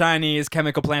in a Chinese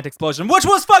chemical plant explosion, which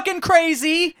was fucking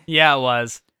crazy. Yeah, it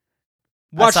was.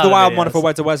 Watch saw The the Wild videos. Wonderful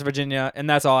Whites of West Virginia, and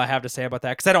that's all I have to say about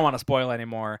that, because I don't want to spoil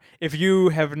anymore. If you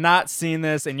have not seen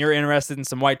this and you're interested in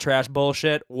some white trash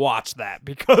bullshit, watch that,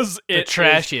 because The it is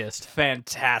trashiest.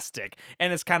 fantastic.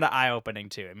 And it's kind of eye-opening,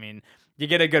 too. I mean, you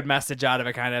get a good message out of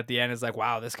it kind of at the end. It's like,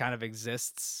 wow, this kind of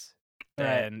exists,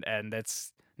 Right. and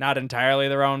it's not entirely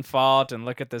their own fault, and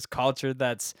look at this culture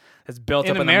that's built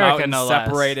In up America, in the no mountains, less.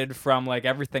 separated from like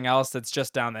everything else that's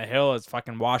just down the hill. It's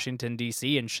fucking Washington,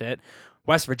 D.C. and shit.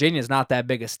 West Virginia is not that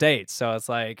big a state, so it's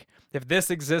like if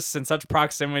this exists in such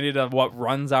proximity to what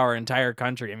runs our entire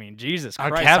country, I mean, Jesus Our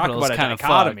Christ, capital talk is about a kind of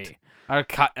dichotomy.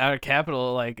 fucked. Our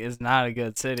capital like is not a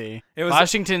good city. It was-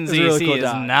 Washington it was a really D.C. cool is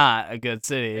doc. not a good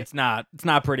city. It's not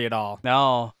pretty at all,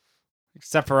 No,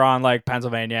 except for on like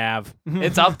Pennsylvania Ave.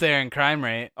 it's up there in crime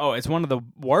rate. Oh, it's one of the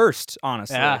worst,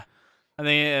 honestly. Yeah, I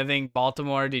think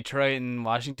Baltimore, Detroit, and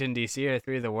Washington D.C. are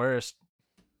three of the worst.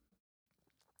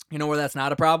 You know where that's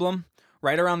not a problem?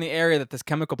 Right around the area that this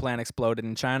chemical plant exploded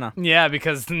in China. Yeah,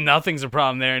 because nothing's a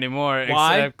problem there anymore.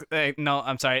 Why? Except, no,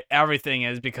 I'm sorry. Everything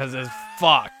is because it's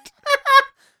fucked.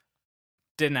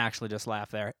 Didn't actually just laugh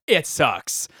there. It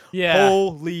sucks. Yeah.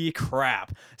 Holy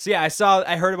crap. So yeah,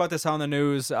 I heard about this on the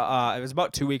news. It was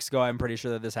about 2 weeks ago. I'm pretty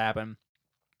sure that this happened.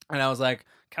 And I was like,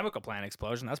 chemical plant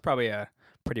explosion. That's probably a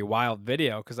pretty wild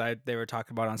video, because they were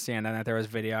talking about on CNN that there was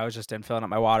video. I was just in filling up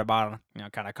my water bottle,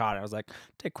 kind of caught it. I was like,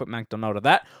 take quick mental note of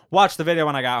that. Watched the video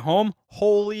when I got home.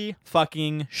 Holy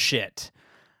fucking shit.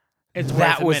 It's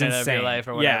That worth a was minute insane. of your life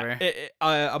or whatever.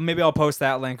 Yeah, maybe I'll post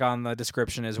that link on the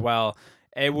description as well.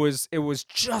 It was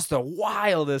just the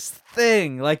wildest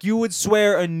thing. Like, you would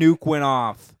swear a nuke went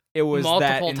off. It was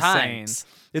that Multiple insane. times.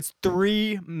 It's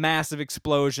 3 massive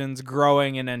explosions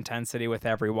growing in intensity with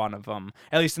every one of them.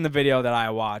 At least in the video that I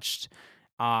watched.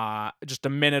 Just a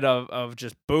minute of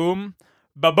just boom,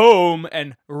 ba-boom,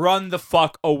 and run the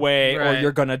fuck away or Right.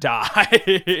 you're gonna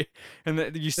die.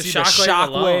 And you see the shockwave shock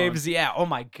alone. waves. Yeah, oh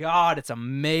my God, it's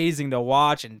amazing to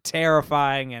watch and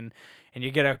terrifying, and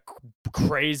you get a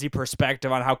crazy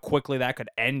perspective on how quickly that could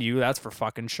end you. That's for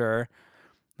fucking sure.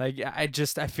 Like, I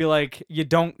feel like you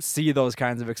don't see those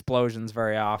kinds of explosions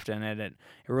very often, and it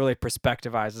really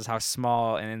perspectivizes how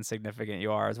small and insignificant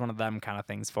you are. It's one of them kind of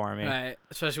things for me. Right,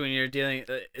 especially when you're dealing,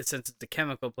 since it's a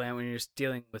chemical plant, when you're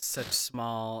dealing with such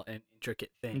small and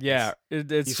intricate things. Yeah,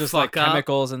 it's You just like fuck up.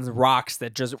 chemicals and rocks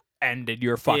that just ended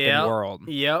your fucking Yep. world.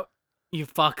 Yep. You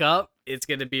fuck up, it's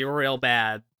gonna be real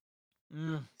bad.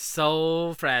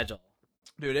 So fragile.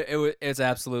 Dude, it's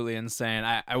absolutely insane.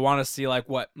 I want to see like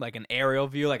an aerial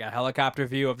view, like a helicopter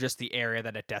view of just the area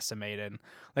that it decimated.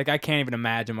 Like, I can't even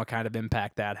imagine what kind of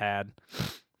impact that had.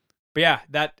 But yeah,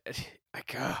 I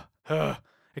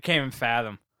can't even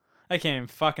fathom. I can't even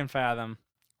fucking fathom.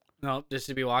 No, just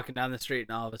to be walking down the street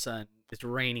and all of a sudden it's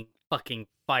raining fucking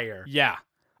fire. Yeah.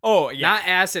 Oh yeah. Not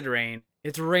acid rain.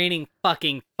 It's raining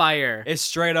fucking fire. It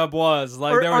straight up was.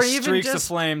 Like, Or- there or were even streaks of just-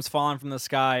 flames falling from the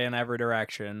sky in every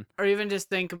direction. Or even just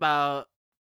think about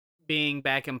being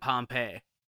back in Pompeii.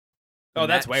 Oh, And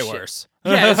that's that way shit- worse.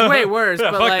 Yeah, it's way worse.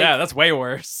 Yeah, but fuck like, that. That's way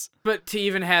worse. but to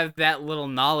even have that little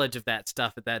knowledge of that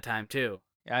stuff at that time too.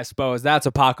 Yeah, I suppose that's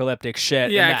apocalyptic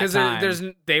shit. Yeah, because because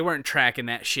they weren't tracking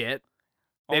that shit.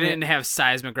 They Only- didn't have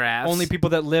seismographs. only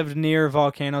people that lived near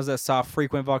volcanoes that saw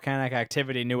frequent volcanic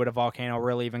activity knew what a volcano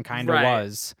really even kind of Right.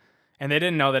 was. And they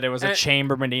didn't know that it was a And-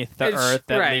 chamber beneath the and earth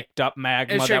that right. leaked up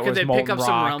magma And sure, that could was they molten pick up rock.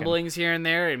 some and- rumblings here and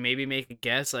there and maybe make a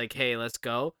guess like, hey, let's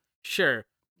go? Sure.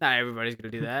 Not everybody's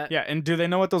gonna do that. Yeah, and do they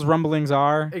know what those rumblings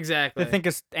are? Exactly. They think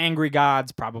it's angry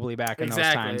gods probably back in those times,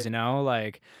 Exactly. you know?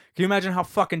 Like, can you imagine how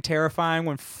fucking terrifying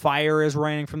when fire is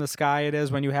raining from the sky it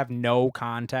is when you have no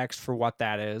context for what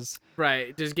that is?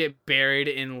 Right. Just get buried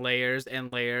in layers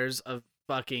and layers of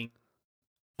fucking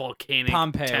volcanic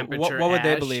Pompeii, temperature what would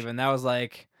they ash. believe in? That was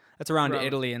like, that's around Rome.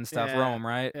 Italy and stuff, Yeah, Rome,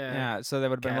 right? yeah. So they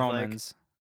would have been Catholic. Romans.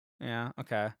 Yeah,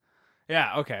 okay.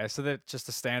 Yeah, okay. So that's just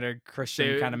a standard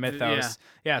Christian They- kind of th- mythos.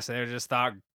 Yeah, so they just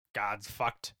thought God's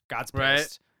fucked. God's Right.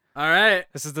 pissed. All right.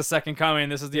 This is the second coming.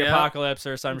 This is the Yep. apocalypse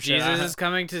or some shit. Jesus is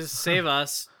coming to save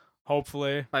us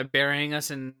Hopefully. by burying us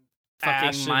in fucking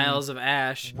Ash and- miles of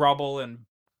ash. Rubble and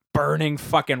burning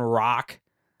fucking rock.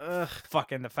 Ugh.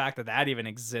 Fucking the fact that that even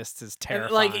exists is And,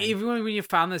 terrifying. like even when you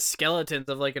found the skeletons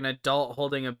of like an adult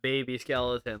holding a baby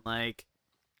skeleton, like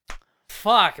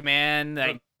fuck, man,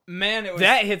 like man, it was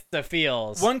that hits the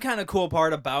feels. one kind of cool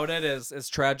part about it is, as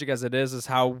tragic as it is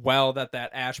how well that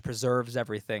ash preserves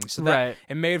everything. So that Right.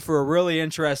 it made for a really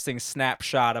interesting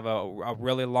snapshot of a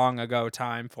really long ago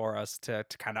time for us to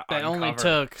kind of That only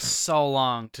took so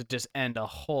long to just end a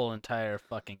whole entire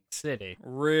fucking city.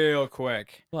 real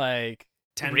quick. Like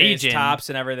 10 region. days tops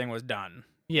and everything was done.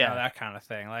 You know, Yeah, that kind of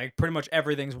thing. Like pretty much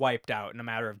everything's wiped out in a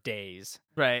matter of days.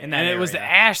 right. in And that it was the area.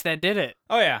 ash that did it.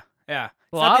 Oh yeah, yeah. It's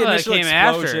Lava not the initial came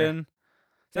after. explosion.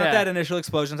 It's not Yeah. that initial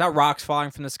explosion. It's not rocks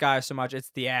falling from the sky so much. It's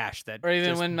the ash that Or even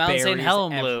just when Mount St. buries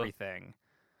Helen blew. everything.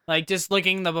 Like just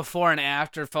looking the before and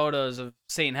after photos of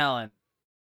St. Helen,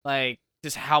 like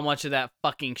just how much of that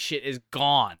fucking shit is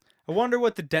gone. I wonder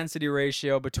what the density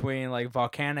ratio between like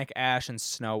volcanic ash and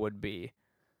snow would be.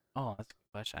 Oh, that's a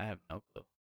good question. I have no clue.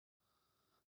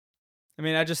 I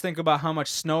mean, I just think about how much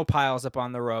snow piles up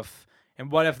on the roof,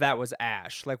 and what if that was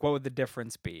ash? Like, what would the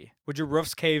difference be? Would your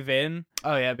roofs cave in?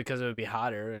 Oh yeah, because it would be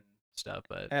hotter and stuff.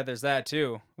 But Yeah, there's that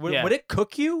too. Would, Yeah. would it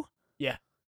cook you? Yeah.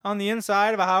 On the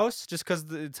inside of a house, just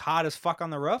because it's hot as fuck on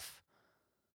the roof?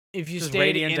 if you Just stayed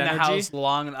radiant in the energy? house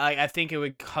long, I think it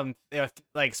would come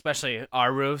like especially our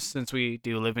roofs since we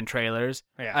do live in trailers.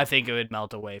 Yeah. I think it would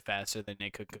melt away faster than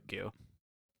it could cook you.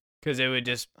 Because it would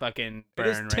just fucking It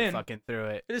is burn right tin. fucking through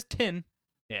it. It is tin.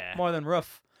 Yeah. More than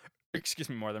roof. Excuse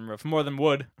me, more than roof. More than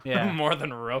wood. Yeah. more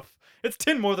than roof. It's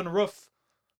tin more than roof.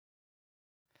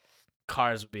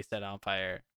 Cars would be set on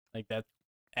fire. Like that.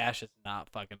 Ash is not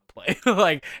fucking play.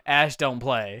 Like ash don't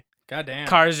play. God damn.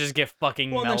 Cars just get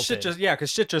fucking well, then melted. shit just because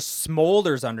shit just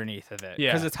smolders underneath of it.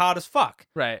 Yeah. Because it's hot as fuck.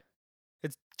 right.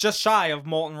 It's just shy of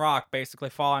molten rock, basically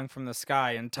falling from the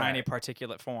sky in tiny Right.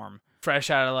 particulate form. Fresh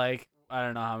out of like I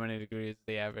don't know how many degrees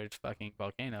the average fucking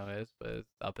volcano is, but it's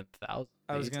up in thousands.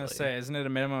 I was gonna easily. say, isn't it a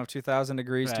minimum of 2,000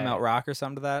 degrees to Right. melt rock or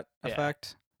something to that Yeah.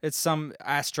 effect? It's some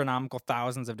astronomical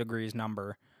thousands of degrees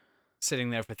number. Sitting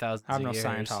there for thousands I'm of no years.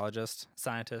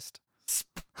 scientist.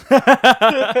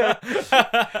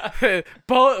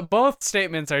 both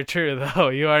statements are true though.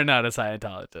 You are not a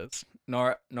Scientologist.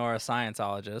 nor a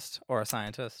scienceologist or a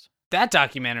scientist. That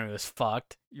documentary was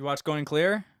fucked. You watch Going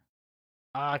Clear?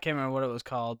 I can't remember what it was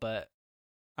called, but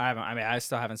I haven't. I mean, I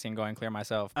still haven't seen Going Clear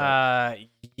myself. But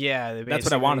yeah, they That's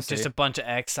what I wanna basically just see. a bunch of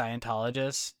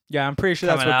ex-Scientologists yeah, I'm pretty sure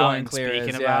that's coming what out Going and Clear speaking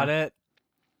is. about yeah. it.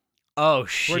 Oh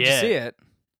shit! Where'd you see it?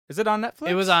 Is it on Netflix?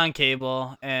 It was on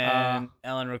cable, and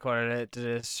Ellen recorded it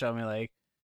to just show me like,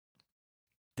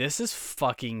 this is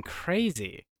fucking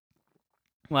crazy.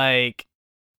 Like,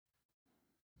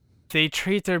 they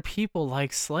treat their people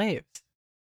like slaves.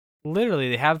 Literally,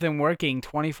 they have them working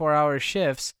 24-hour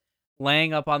shifts,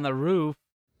 laying up on the roof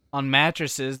on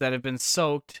mattresses that have been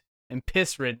soaked and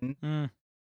piss-ridden, Mm,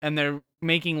 and they're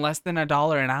making less than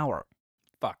 $1 an hour.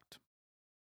 fucked.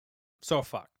 So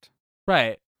fucked.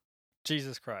 Right.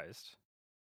 Jesus Christ.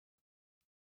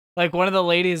 Like one of the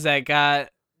ladies that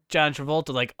got John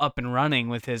Travolta like up and running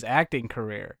with his acting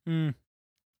career Mm.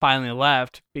 finally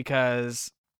left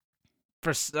because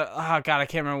oh god, I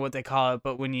can't remember what they call it,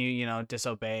 but when you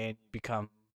disobey and you become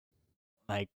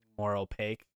like more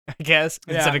opaque, I guess,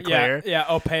 instead of clear. Yeah,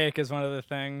 opaque is one of the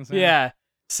things. Yeah.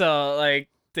 So like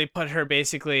they put her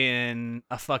basically in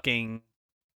a fucking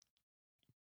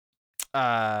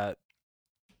now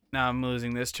I'm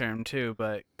losing this term too,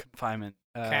 but confinement.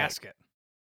 Casket.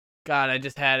 God, I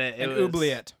just had it. It An was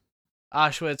oubliette.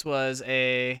 Auschwitz was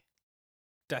a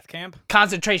Death camp.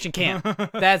 Concentration camp.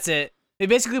 That's it. They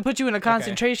basically put you in a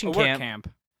concentration A work camp.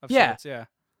 camp. Of Yeah. sorts, yeah.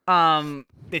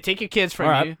 They take your kids from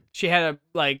Alright. you. She had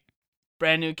a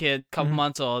brand new kid, couple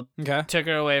months old. Okay. Took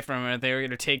her away from her. They were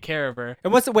gonna take care of her.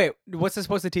 And what's it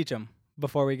supposed to teach them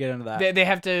before we get into that? They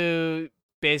have to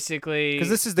basically Because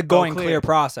this is the go going clear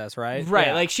process, right? Right,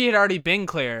 Yeah. like she had already been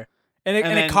clear. and it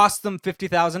then- costs them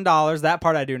 $50,000. That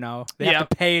part I do know. They have Yep.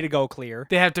 to pay to go clear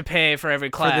They have to pay for every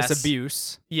for class. this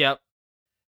abuse. Yep.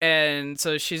 And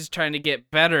so she's trying to get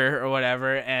better or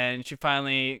whatever, and she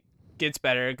finally gets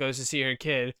better, goes to see her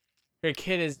kid. Her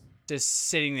kid is just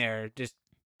sitting there, just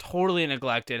totally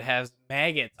neglected, has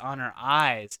maggots on her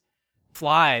eyes,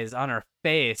 flies on her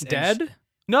face. and Dead?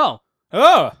 no,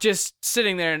 Oh, just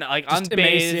sitting there and like just unbathed,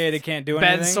 emaciated, can't do bed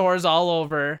anything. sores all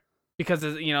over because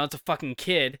it's a fucking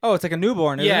kid. Oh, it's like a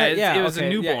newborn, isn't Yeah, it? it's- it was a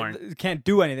okay, yeah, newborn. it can't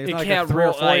do anything. It's It not like can't a 3 or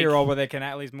roll, 4-year-old where they can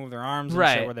at least move their arms and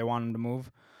Right. shit where they want them to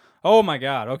move. Oh my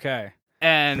god, okay.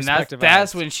 And Perspective that's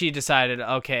adds. when she decided,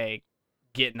 okay,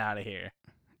 getting out of here.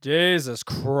 Jesus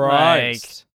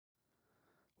Christ.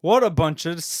 What a bunch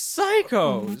of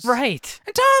psychos. Right.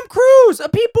 And Tom Cruise,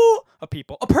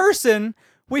 a person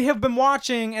we have been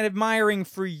watching and admiring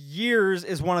for years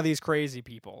is one of these crazy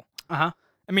people. Uh-huh.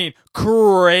 I mean,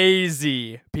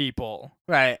 crazy people.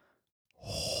 Right.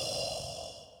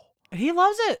 He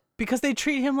loves it because they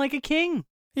treat him like a king.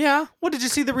 Yeah. What, did you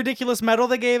see the ridiculous medal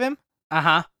they gave him?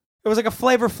 Uh-huh. It was like a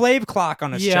Flavor Flav clock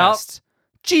on his Yep. chest.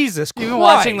 Jesus Christ. Even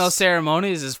watching those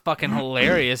ceremonies is fucking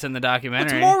hilarious in the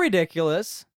documentary. What's more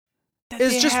ridiculous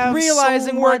is just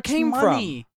realizing where it came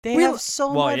from. They Real- have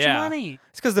so Well, much yeah. money.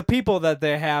 It's because the people that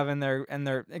they have in their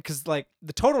because like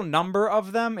the total number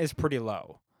of them is pretty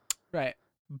low, Right.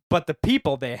 but the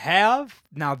people they have,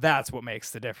 now that's what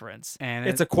makes the difference. And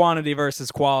It's a quantity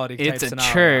versus quality type it's a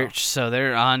scenario. church, so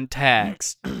they're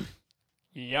untaxed.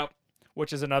 Yep.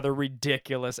 Which is another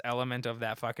ridiculous element of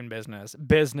that fucking business.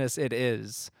 Business it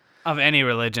is. Of any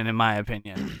religion, in my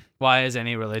opinion. Why is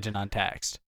any religion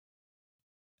untaxed?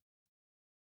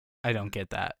 I don't get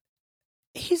that.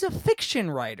 He's a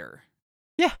fiction writer.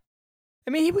 Yeah.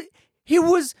 I mean, he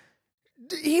was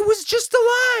just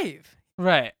alive.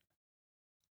 Right.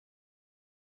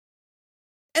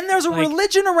 And there's a Like-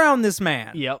 religion around this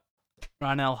man. Yep.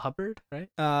 Ron L. Hubbard, right?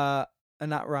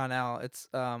 Not Ron L. It's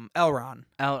L. Ron.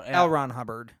 L. L. Ron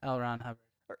Hubbard. L. Ron Hubbard.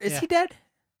 Is Yeah. he dead?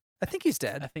 I think he's I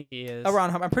dead. think he is. L.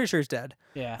 Ron Hubbard. I'm pretty sure he's dead.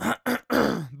 Yeah.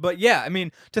 But yeah, I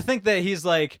mean, to think that he's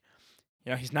like,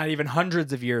 he's not even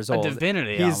hundreds of years A old.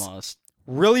 divinity He's- almost.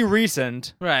 Really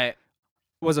recent. Right.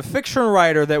 Was a fiction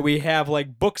writer that we have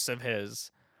like books of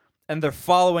his, and they're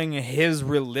following his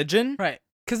religion. Right.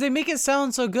 Because they make it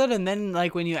sound so good, and then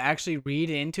like when you actually read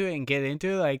into it and get into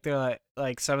it, like they're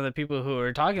like some of the people who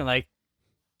are talking, like,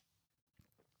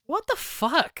 what the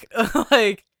fuck?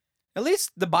 Like, At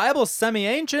least the Bible's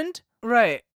semi-ancient,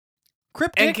 right.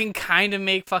 cryptic, And can kind of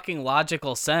make fucking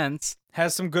logical sense.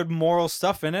 has some good moral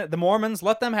stuff in it. The Mormons,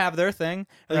 let them have their thing.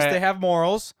 At least Right. they have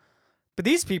morals. But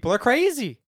these people are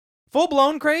crazy,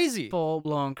 full-blown crazy. Full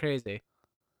blown crazy.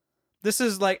 This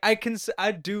is like I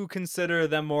do consider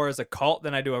them more as a cult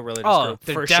than I do a religious Oh, group.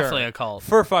 they're for definitely sure. a cult.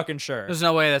 For fucking sure. There's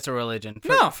no way that's a religion.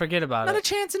 No. Forget about Not a it.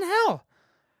 chance in hell.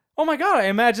 Oh my god! I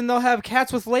imagine they'll have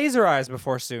cats with laser eyes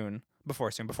before long.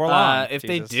 If Jesus.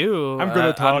 they do, I'm good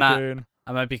at talking.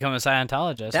 I might become a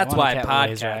Scientologist. That's I why want a cat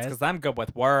with laser podcasts, eyes. because I'm good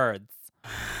with words.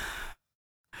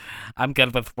 I'm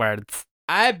good with words.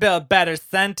 I build better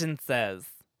sentences.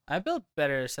 I build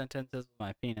better sentences with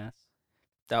my penis.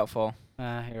 Doubtful.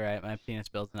 You're right. My penis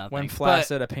builds nothing. When But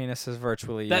flaccid, a penis is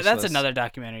virtually useless. that's another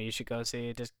documentary you should go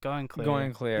see. Just Going Clear.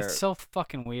 Going Clear. It's so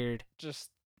fucking weird. Just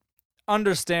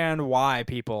understand why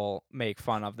people make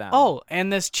fun of them. Oh,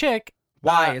 and this chick,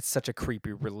 why it's such a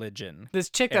creepy religion.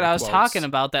 that Air I was quotes. talking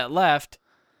about that left,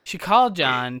 she called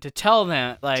John to tell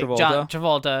them, like John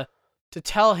Travolta, to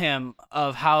tell him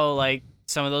of how like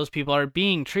some of those people are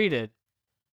being treated,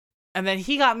 and then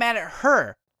he got mad at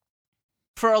her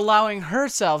for allowing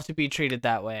herself to be treated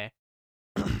that way.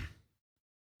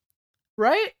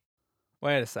 Right?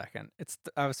 Wait a second.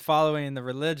 I was following the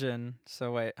religion.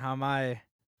 So wait, how am I?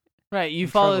 Right. You In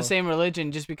follow trouble. the same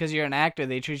religion just because you're an actor.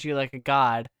 They treat you like a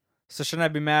god. So shouldn't I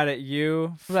be mad at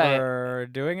you Right. for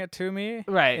doing it to me?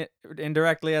 Right.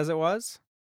 Indirectly as it was.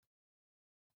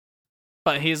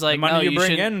 But he's like, the money no, you you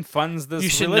bring should, in funds this you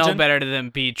should religion. know better than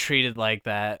be treated like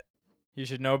that. You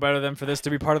should know better than for this to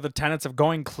be part of the tenets of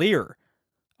going clear.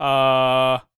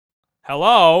 Hello?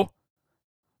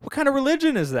 What kind of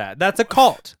religion is that? That's a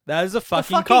cult. That is a The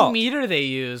fucking cult. meter they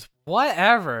use,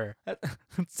 whatever.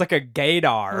 It's like a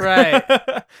gaydar. Right.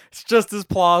 It's just as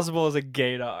plausible as a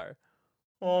gaydar.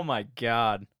 Oh my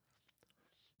god.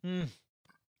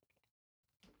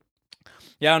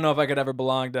 Yeah, I don't know if I could ever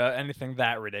belong to anything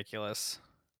that ridiculous.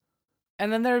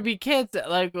 And then there would be kids that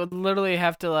like would literally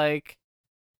have to like,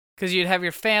 because you'd have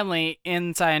your family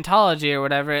in Scientology or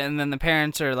whatever, and then the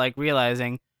parents are like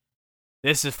realizing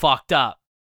this is fucked up.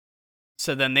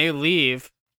 So then they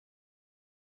leave,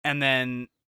 and then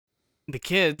the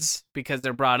kids, because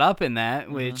they're brought up in that,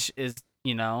 which is,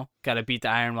 got to beat the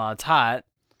iron while it's hot.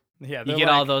 Yeah, You get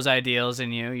all those ideals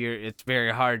in you. It's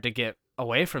very hard to get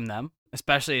away from them,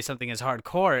 especially something as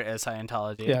hardcore as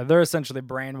Scientology. Yeah, they're essentially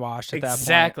brainwashed at that point.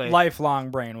 Exactly.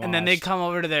 Lifelong brainwashed. And then they come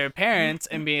over to their parents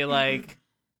and be like,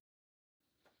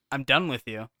 I'm done with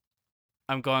you.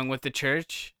 I'm going with the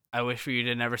church. I wish for you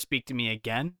to never speak to me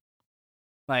again.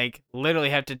 Like, literally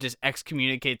have to just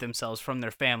excommunicate themselves from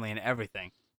their family and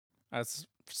everything. That's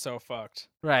so fucked.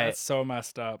 Right. That's so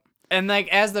messed up. And, like,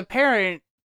 as the parent,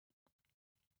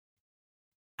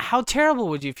 how terrible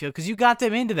would you feel? Because you got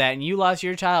them into that, and you lost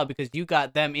your child because you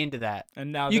got them into that.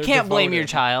 And now You they're can't blame your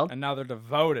devoted. child. And now they're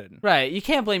devoted. Right. You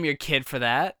can't blame your kid for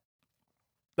that.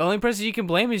 The only person you can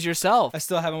blame is yourself. I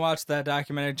still haven't watched that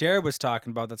documentary Jared was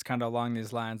talking about that's kind of along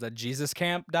these lines. That Jesus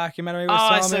Camp documentary Oh, was I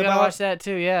telling still me gotta about. watch that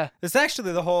too, yeah. It's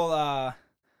actually the whole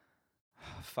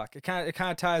fuck. It kind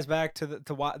of ties back to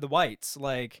the whites.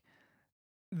 Like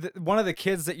one of the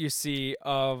kids that you see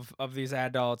of these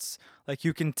adults, like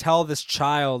you can tell this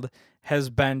child has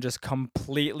been just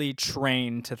completely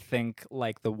trained to think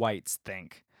like the whites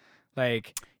think.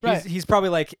 Like Right. he's probably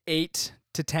like 8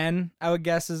 to 10, I would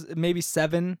guess, is maybe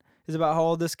 7 is about how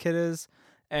old this kid is.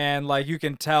 And like you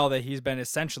can tell that he's been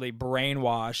essentially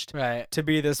brainwashed Right. to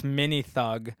be this mini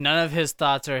thug. None of his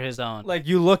thoughts are his own. Like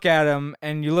you look at him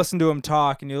and you listen to him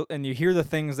talk and you hear the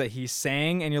things that he's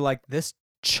saying and you're like, this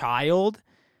child,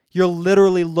 you're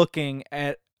literally looking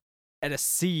at a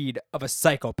seed of a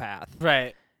psychopath.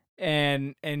 Right.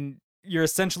 And you're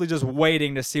essentially just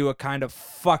waiting to see what kind of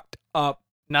fucked up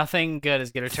Nothing good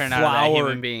is going to turn out of that flower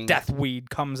human being. death weed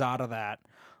comes out of that.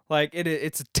 Like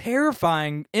it's a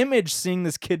terrifying image seeing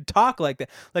this kid talk like that.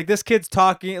 Like this kid's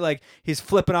talking like he's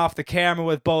flipping off the camera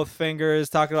with both fingers,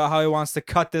 talking about how he wants to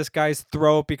cut this guy's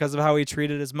throat because of how he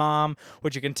treated his mom,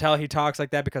 which you can tell he talks like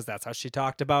that because that's how she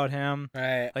talked about him.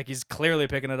 Right. Like he's clearly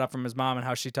picking it up from his mom and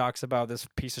how she talks about this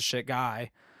piece of shit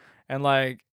guy. And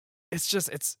like it's just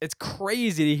it's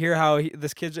crazy to hear how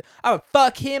this kid's I would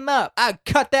fuck him up. I'd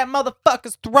cut that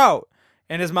motherfucker's throat.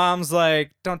 And his mom's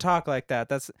like, don't talk like that.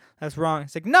 That's wrong.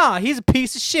 It's like, nah, he's a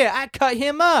piece of shit. I cut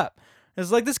him up.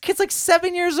 It's like, this kid's like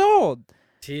 7 years old.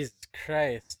 Jesus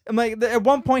Christ. I'm like, at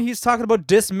one point he's talking about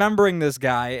dismembering this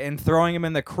guy and throwing him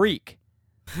in the creek.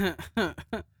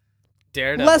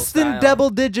 Daredevil Less than style. double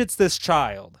digits, this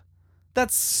child.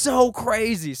 That's so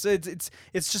crazy. So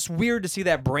it's just weird to see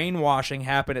that brainwashing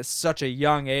happen at such a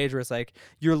young age where it's like,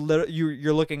 you're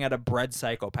looking at a bred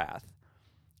psychopath.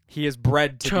 He is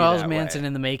bred to Charles be that Manson way.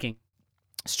 in the making.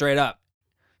 Straight up.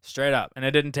 And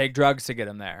it didn't take drugs to get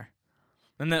him there.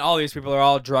 And then all these people are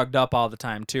all drugged up all the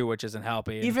time too, which isn't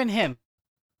helping. Even him.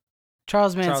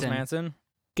 Charles Manson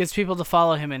gets people to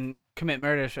follow him and commit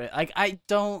murder. Like, I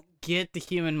don't get the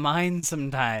human mind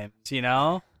sometimes, you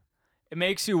know? It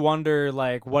makes you wonder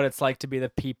like what it's like to be the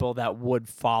people that would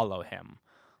follow him.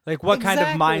 Like what kind of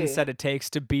Exactly. mindset it takes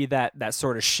to be that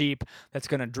sort of sheep that's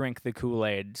going to drink the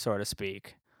Kool-Aid, so to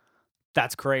speak.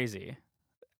 That's crazy.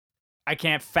 I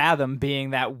can't fathom being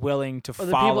that willing to Or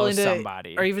the follow people into,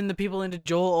 somebody. Or even the people into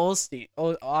Joel Osteen.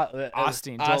 Joel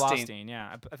Osteen.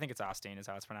 Yeah, I think it's Osteen is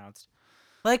how it's pronounced.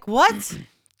 Like, what?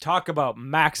 Talk about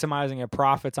maximizing your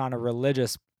profits on a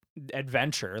religious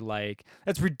adventure. Like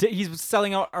that's ridiculous. He's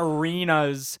selling out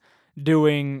arenas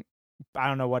doing, I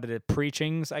don't know what it is,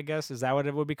 preachings, I guess. Is that what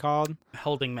it would be called?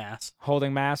 Holding mass.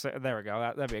 Holding mass. There we go.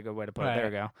 That'd be a good way to put it. There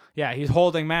Right. we go. Yeah, he's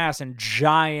holding mass in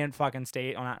giant fucking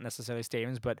well, not necessarily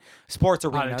stadiums, but sports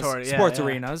arenas. Auditorium, yeah, Sports yeah.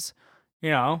 arenas. You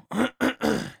know,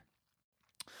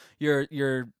 your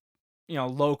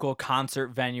local concert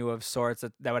venue of sorts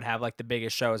that would have like the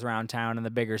biggest shows around town and the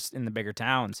bigger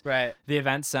towns. Right. The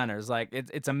event centers. Like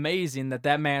it's amazing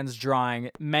that man's drawing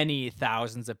many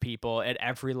thousands of people at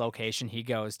every location he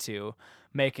goes to,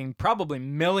 making probably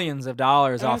millions of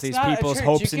dollars off these people's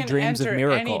hopes and dreams of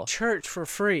miracle. Any church for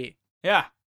free. Yeah.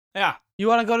 You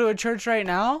want to go to a church right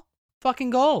now?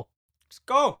 Fucking go. Just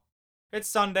go. It's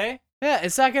Sunday. Yeah,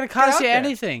 it's not gonna out cost you there.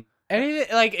 anything.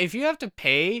 Like if you have to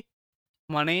pay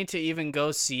money to even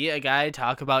go see a guy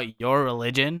talk about your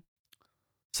religion,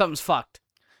 something's fucked.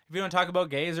 If you don't talk about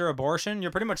gays or abortion,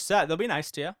 you're pretty much set. They'll be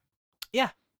nice to you.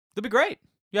 Yeah. They'll be great.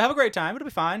 You'll have a great time. It'll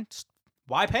be fine. Just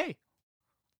why pay?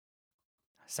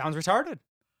 Sounds retarded.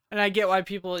 And I get why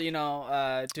people, do the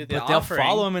But offering. they'll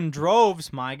follow him in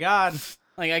droves. My God.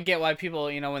 Like, I get why people,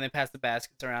 when they pass the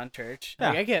baskets around church.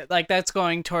 Like, Yeah. I get, like, that's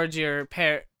going towards your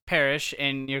parish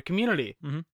and your community.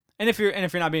 And if you're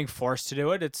not being forced to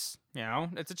do it, it's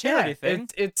it's a charity thing.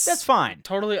 It's That's fine.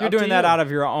 totally You're up to doing that you. out of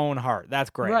your own heart. That's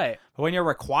great. Right. But when you're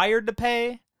required to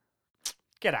pay,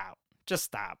 get out. Just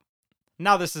stop.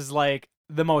 Now this is like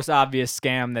the most obvious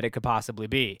scam that it could possibly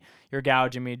be. You're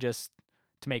gouging me just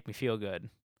to make me feel good.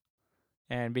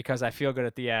 And because I feel good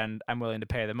at the end, I'm willing to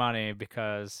pay the money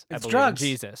because I It's believe drugs. in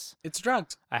Jesus. It's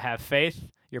drugs. I have faith.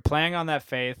 You're playing on that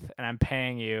faith, and I'm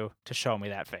paying you to show me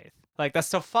that faith. Like, that's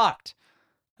so fucked.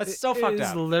 That's so fucked It's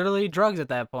up. literally drugs at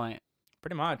that point.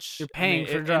 Pretty much. You're paying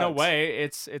for In a drugs. way,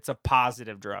 it's a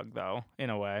positive drug, though. In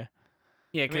a way,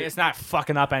 Yeah, I mean, it's not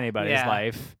fucking up anybody's Yeah.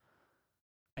 life.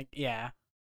 yeah.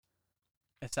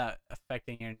 It's not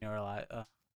affecting your neurological.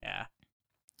 Yeah.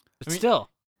 But I mean- still.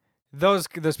 Those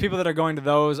people that are going to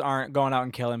those aren't going out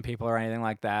and killing people or anything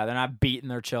like that. They're not beating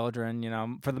their children,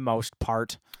 for the most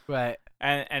part. Right.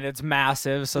 And it's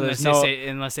massive, so unless there's no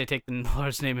unless they take the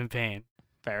Lord's name in vain.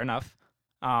 fair enough.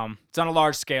 It's on a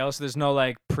large scale, so there's no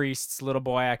like priests, little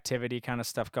boy activity kind of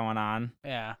stuff going on.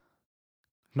 Yeah.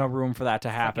 No room for that to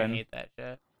I happen. hate that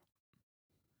shit.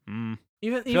 Mm.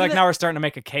 Even I feel like now we're starting to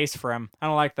make a case for him. I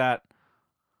don't like that.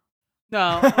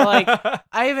 No, like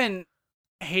I even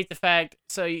hate the fact.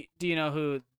 So do you know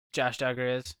who Josh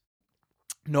Duggar is?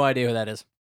 No idea who that is.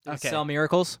 Does he Okay. Sell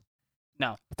miracles?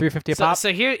 No. $3.50 a So, pop.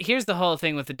 so here's the whole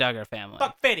thing with the Duggar family.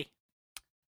 $1.50.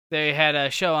 They had a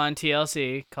show on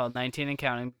TLC called 19 and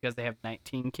Counting because they have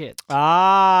 19 kids.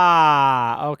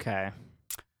 Ah, okay.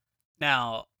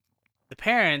 Now, the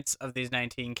parents of these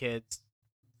 19 kids,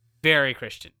 very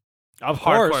Christian. Of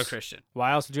Hardcore course. Christian.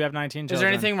 Why else would you have 19 children? Is there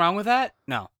anything wrong with that?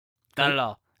 No. Not Okay. at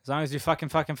all. As long as you fucking,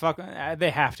 they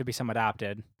have to be some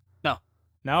adopted. No.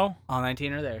 No? All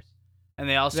 19 are theirs. And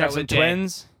they all They have start some with J.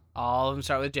 twins? All of them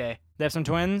start with J. They have some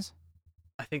twins?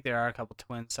 I think there are a couple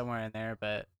twins somewhere in there,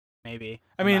 but maybe.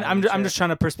 I mean, not I'm even just sure.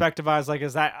 trying to perspectivize, like,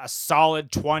 is that a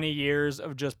solid 20 years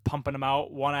of just pumping them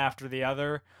out one after the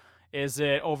other? Is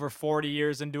it over 40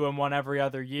 years and doing one every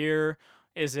other year?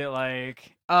 Is it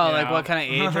like... Oh, you like know? what kind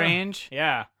of age range?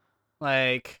 Yeah.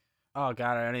 Like, oh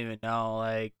god, I don't even know.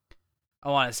 Like, I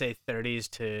want to say 30s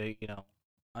to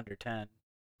under 10.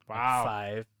 Like Wow.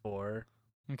 5, 4.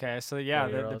 Okay, so yeah,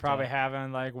 they're 4-year-olds, probably yeah.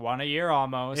 having like one a year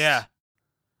almost. Yeah.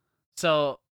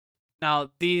 So now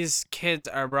these kids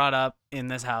are brought up in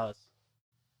this house.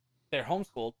 They're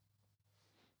homeschooled,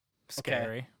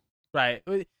 Scary. right?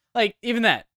 Like even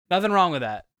that, nothing wrong with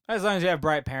that. As long as you have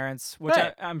bright parents, which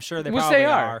Right. I'm sure they Which probably they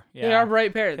are. Yeah. They are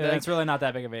bright parents. Yeah, Like, it's really not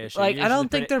that big of an issue. like I Usually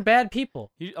don't think they're bad people.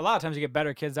 a lot of times you get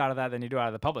better kids out of that than you do out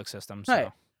of the public system. So.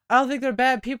 Right. I don't think they're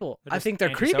bad people. They're I just think they're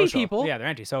creepy antisocial. people. Yeah, they're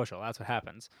antisocial. That's what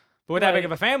happens. But with that big Right.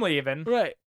 of a family, even,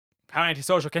 Right. how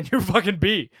antisocial can you fucking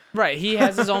be? Right. He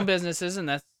has his own businesses, and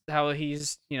that's how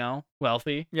he's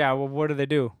wealthy. Yeah, well, what do they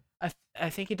do? I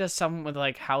think he does something with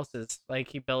like houses. Like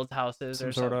he builds houses Some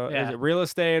or sort something. of, Yeah. is it real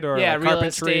estate or Yeah, like real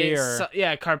carpentry estate.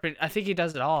 or... Carpet. I think he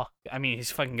does it all. I mean, he's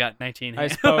fucking got 19 I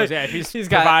hands. suppose, yeah, if he's he's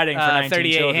got providing for 19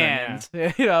 38 children, hands.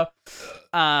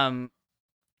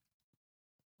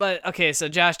 But okay, so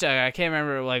Josh Duggar, I can't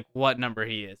remember like what number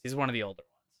he is. He's one of the older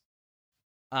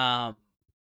ones.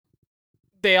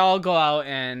 They all go out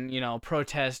and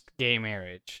protest gay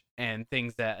marriage and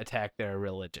things that attack their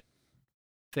religion,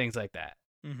 things like that.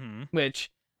 Mm-hmm. Which,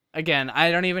 again,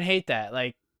 I don't even hate that.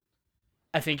 Like,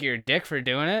 I think you're a dick for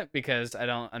doing it because I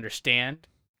don't understand.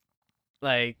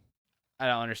 Like, I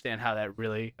don't understand how that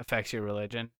really affects your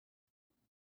religion.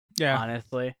 Yeah.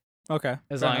 Honestly, Okay.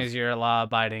 as fair long enough. as you're a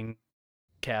law-abiding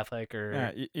Catholic or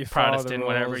Yeah, you follow the Protestant,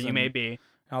 whatever rules you may and be.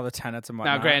 all the tenets and Now,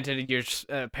 whatnot. granted, you're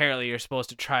apparently you're supposed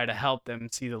to try to help them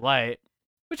see the light,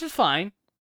 which is fine.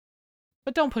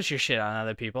 But don't push your shit on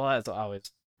other people. That's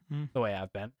always the way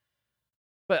I've been.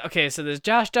 But okay, so this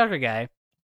Josh Duggar guy,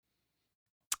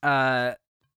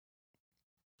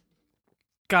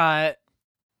 got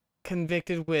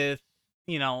convicted with,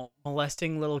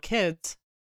 molesting little kids.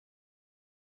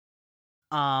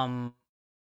 And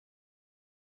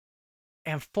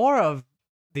 4 of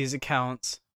these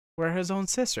accounts were his own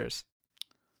sisters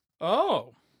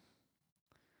Oh.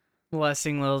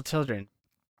 molesting little children.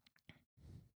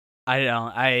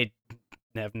 I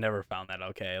have never found that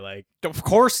okay. Like, Of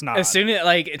course not. as soon as,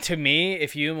 like, to me,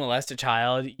 if you molest a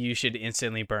child, you should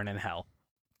instantly burn in hell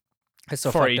It's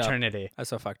so for fucked up. eternity. That's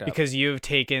so fucked up. Because you've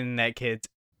taken that kid's,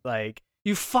 like,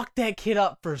 you fucked that kid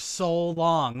up for so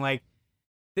long. Like,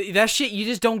 that shit, you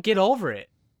just don't get over it.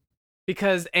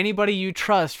 Because anybody you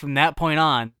trust from that point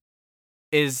on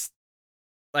is,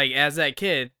 like, as that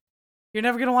kid, you're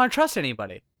never going to want to trust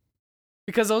anybody.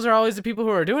 Because those are always the people who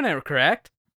are doing it, correct?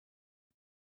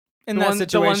 In The that ones- the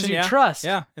situation, ones you yeah. trust.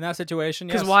 Yeah, in that situation,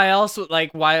 Because yes.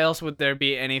 why else would there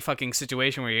be any fucking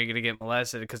situation where you're gonna get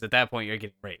molested? Because at that point you're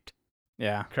getting raped.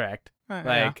 Yeah. Correct. Yeah.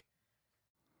 Like,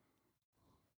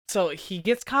 so he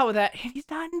gets caught with that, and he's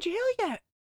not in jail yet.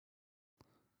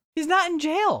 He's not in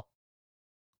jail.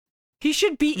 He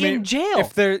should be I mean, in jail.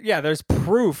 If there's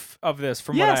proof of this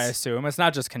from what I Yes. assume. It's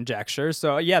not just conjecture.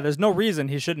 So yeah, there's no reason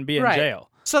he shouldn't be in Right. jail.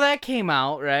 So that came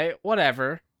out, right?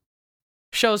 Whatever.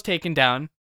 Show's taken down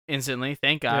instantly,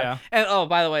 thank God. Yeah. And oh,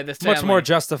 by the way, this Much family, more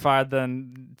justified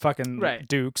than fucking Right.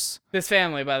 Dukes. this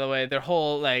family, by the way, their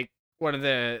whole like one of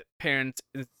the parents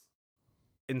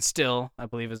instill, I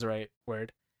believe is the right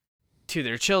word, to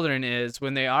their children is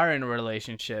when they are in a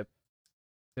relationship,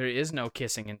 there is no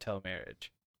kissing until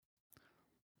marriage.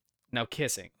 No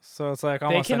kissing. So it's like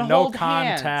almost can a no hold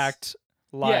hands. contact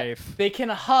life. They can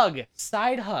hug,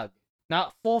 side hug,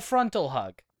 not full frontal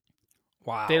hug.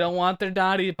 Wow. They don't want their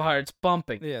naughty parts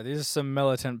bumping. Yeah, these are some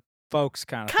militant folks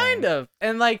kind of Kind of.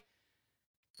 And like,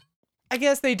 I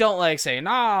guess they don't like say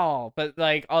no, but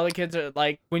like all the kids are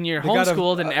like when you're They got a-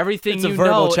 homeschooled and everything it's a you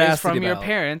verbal know is chastity from your belt.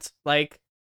 parents, like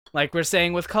we're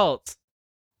saying with cults.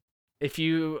 If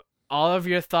you all of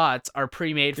your thoughts are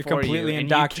pre-made You're for you completely and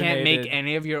you can't make indoctrinated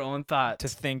any of your own thoughts. to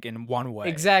think in one way.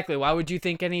 Exactly. Why would you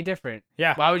think any different?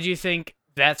 Yeah. Why would you think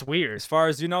that's weird? As far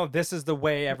as you know, this is the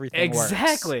way everything works.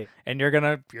 Exactly. And you're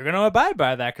gonna abide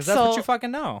by that because that's what So- you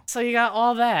fucking know. So you got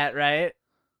all that, right?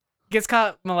 Gets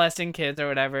caught molesting kids or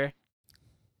whatever.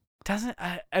 Doesn't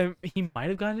he might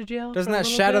have gone to jail? Doesn't for a that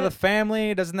little shatter bit? the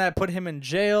family? Doesn't that put him in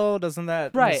jail? Doesn't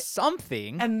that Right.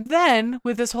 something? And then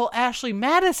with this whole Ashley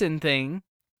Madison thing,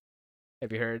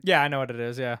 have you heard? Yeah, I know what it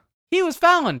is. Yeah, He was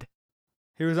found.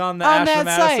 he was on the On Ashley that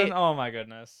Madison. site. Oh my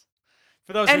goodness!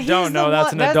 For those And who don't he's know, the that's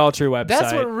one- an that's- adultery website.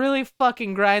 That's what really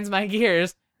fucking grinds my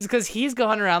gears. Is because he's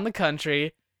going around the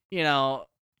country, you know,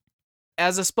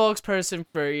 as a spokesperson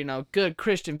for, you know, good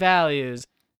Christian values,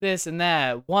 this and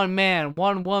that. One man,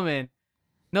 one woman,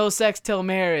 no sex till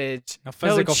marriage, no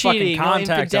physical cheating, fucking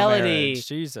contact no on infidelity, marriage.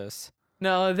 Jesus.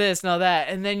 no this, no that,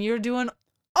 and then you're doing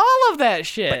all of that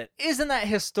shit. Isn't that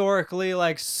historically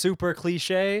like super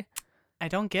cliche? I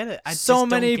don't get it. I So just don't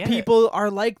many get it. people are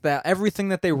like that. Everything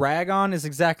that they rag on is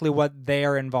exactly what they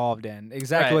are involved in.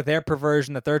 Exactly Right. what their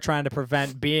perversion that they're trying to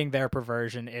prevent being their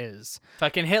perversion is.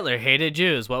 Fucking Hitler hated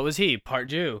Jews. What was he? Part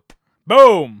Jew.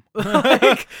 Boom.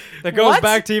 Like, that goes what?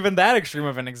 back to even that extreme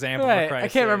of an example. For Right. I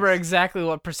Christ's can't remember sakes. exactly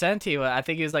what percent he was. I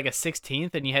think he was like a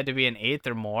 16th, and you had to be an 8th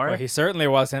or more. Well, he certainly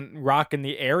wasn't rocking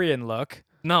the Aryan look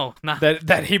No, not.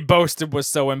 that he boasted was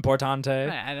so importante.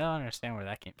 I don't understand where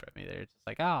that came from either. It's just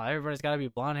like, oh, everybody's got to be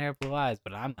blonde hair, blue eyes,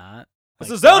 but I'm not. This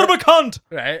Like, is out of a what? cunt.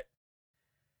 Right.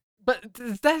 But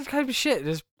that kind of shit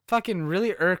just fucking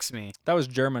really irks me. That was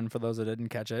German for those that didn't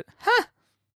catch it.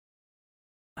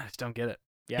 I just don't get it.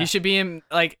 Yeah. He should be in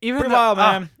like even Pretty the wild,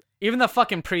 man. even the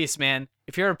fucking priest, man.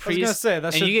 If you're a I was gonna priest say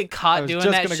that and you get I caught was doing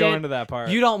just that gonna shit, go into that part.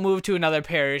 you don't move to another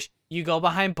parish. You go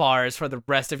behind bars for the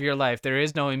rest of your life. There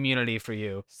is no immunity for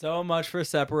you. So much for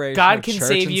separation. God of can church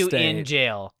save and you state. in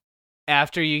jail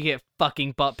after you get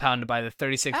fucking butt pounded by the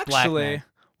 36 black Actually, men.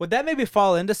 would that maybe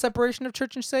fall into separation of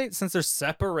church and state? Since they're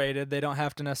separated, they don't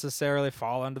have to necessarily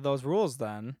fall under those rules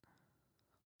then.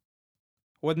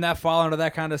 Wouldn't that fall under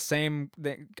that kind of same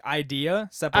idea?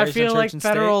 Separation I feel of church like and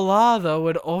federal law though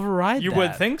would override state? You that.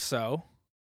 would think so.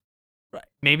 Right.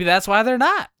 Maybe that's why they're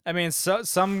not. I mean,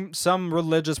 some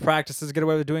religious practices get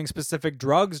away with doing specific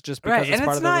drugs just because Right, it's and part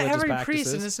it's of their not religious every practices.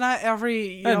 priest, and it's not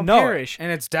every And parish,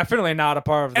 and it's definitely not a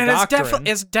part of the and doctrine.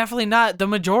 it's definitely not the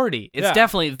majority. It's Yeah.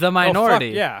 definitely the Oh, fuck, minority.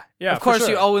 yeah, of for course, sure.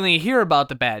 you only hear about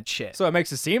the bad shit. So it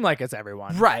makes it seem like it's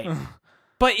everyone. Right.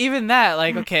 But even that,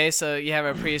 like, okay, so you have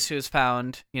a priest who's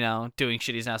found, you know, doing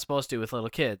shit he's not supposed to with little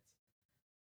kids.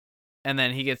 And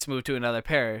then he gets moved to another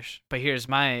parish. But here's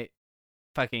my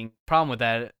fucking problem with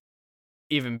that,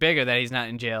 even bigger, that he's not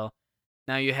in jail.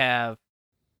 Now you have,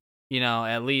 you know,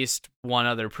 at least one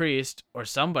other priest or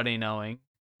somebody knowing,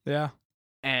 Yeah.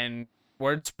 and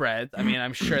word spreads. I mean,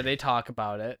 I'm sure they talk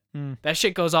about it. Mm. That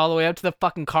shit goes all the way up to the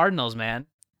fucking Cardinals, man.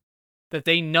 That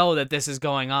they know that this is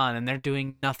going on and they're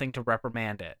doing nothing to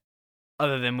reprimand it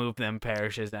other than move them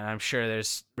parishes. And I'm sure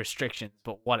there's restrictions,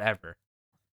 but whatever.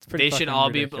 It's pretty They should fucking all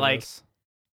be, like, ridiculous.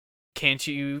 Can't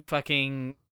you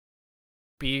fucking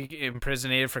be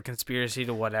imprisoned for conspiracy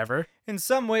to whatever? In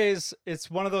some ways,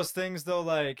 it's one of those things, though,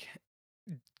 like,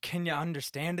 can you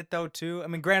understand it, though, too? I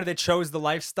mean, granted, they chose the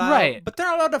lifestyle, Right. but they're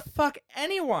not allowed to fuck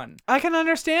anyone. I can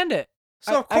understand it.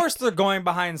 So, of course, they're going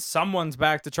behind someone's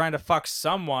back to trying to fuck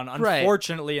someone. Right.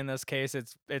 Unfortunately, in this case,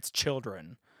 it's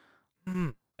children.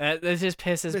 That just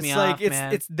pisses It's me like, off,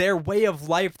 man. it's their way of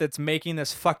life that's making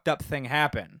this fucked up thing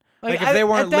happen. Like, if they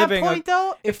weren't at that living, point,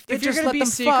 though, if they you're just gonna let be them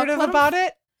fuck, secretive let 'em about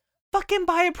it, fucking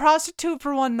buy a prostitute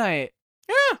for one night.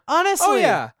 yeah. Honestly. Oh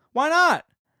yeah. Why not?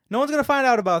 No one's gonna find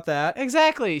out about that.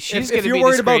 Exactly. She's If gonna you're be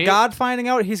worried about discreet. God finding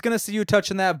out, he's gonna see you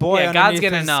touching that boy. Yeah, God's underneath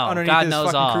gonna his, know. Underneath God his knows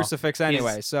fucking all. crucifix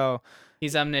anyway. So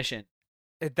He's omniscient.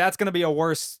 that's gonna be a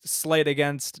worse slate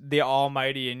against the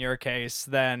Almighty in your case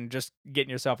than just getting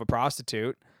yourself a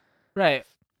prostitute. Right.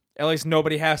 At least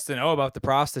nobody has to know about the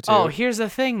prostitute. Oh, here's the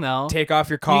thing, though. Take off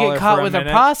your collar. You get caught for with minute.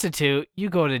 a prostitute, you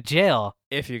go to jail.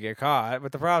 If you get caught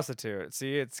with the prostitute,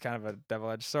 see, it's kind of a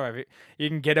double-edged sword. You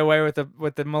can get away with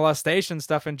the molestation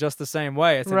stuff in just the same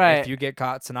way. It's an Right. if you get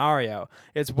caught scenario.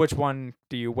 It's which one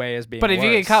do you weigh as being But if you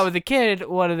get worse? caught with a kid,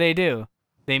 what do?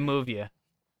 They move you.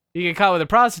 You get caught with a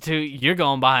prostitute, you're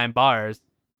going behind bars.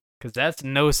 Because that's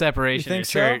no separation think of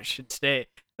so? church and state.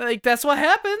 Like, that's what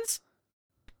happens.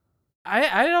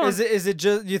 I don't... Is it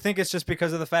just you think it's just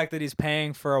because of the fact that he's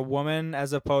paying for a woman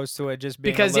as opposed to it just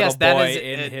being because a little yes, that boy is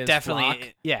in his definitely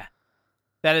flock? yeah,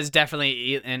 that is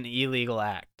definitely an illegal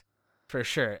act for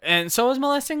sure. And so is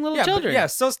molesting little children. Yeah,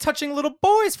 so it's touching little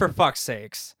boys for fuck's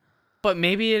sakes. But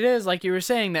maybe it is like you were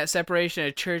saying, that separation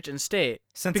of church and state.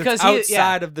 Since Because it's he-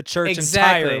 outside of the church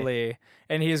Exactly. entirely,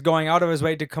 and he is going out of his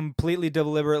way to completely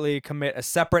deliberately commit a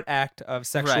separate act of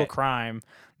sexual Right. crime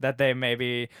that they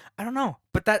maybe I don't know,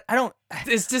 but that I don't.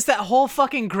 It's just that whole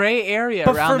fucking gray area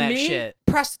But around for that me, shit.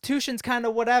 prostitution's kind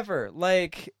of whatever.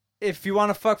 Like, if you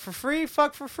want to fuck for free,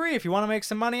 fuck for free. If you want to make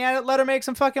some money at it, let her make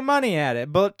some fucking money at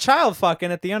it. But child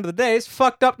fucking, at the end of the day, is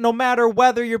fucked up no matter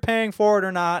whether you're paying for it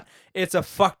or not. It's a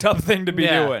fucked up thing to be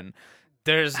Yeah. doing.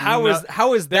 There's How is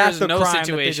that there's the no crime that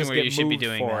they situation just where get you should be moved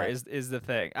doing for? that. Is the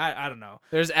thing. I don't know.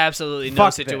 There's absolutely no Fuck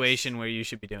this. situation where you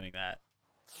should be doing that.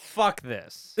 Fuck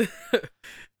this.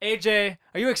 AJ,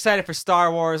 are you excited for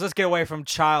Star Wars? Let's get away from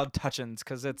child touchings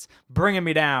because it's bringing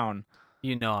me down.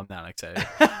 You know I'm not excited.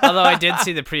 Although I did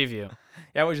see the preview.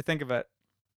 Yeah, what'd you think of it?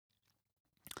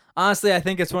 Honestly, I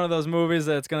think it's one of those movies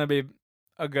that it's gonna be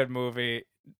a good movie,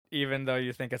 even though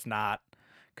you think it's not,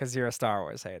 because you're a Star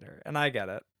Wars hater, and I get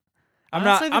it.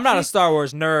 Honestly, I'm not a Star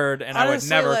Wars nerd, and I would Honestly,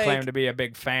 never like- claim to be a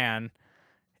big fan.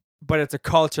 But it's a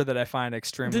culture that I find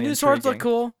extremely. The new swords look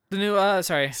intriguing. cool. The new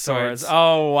Swords. swords.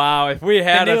 Oh wow! If we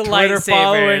had The a new Twitter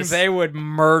following, lightsabers. they would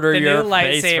murder The your new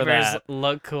face for lightsabers that.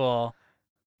 look cool.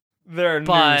 They're new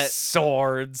but-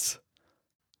 swords.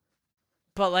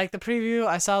 But like the preview,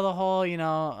 I saw the whole,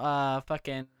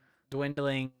 fucking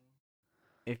dwindling,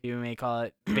 if you may call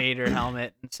it, Vader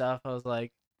helmet and stuff. I was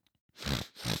like,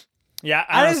 Yeah,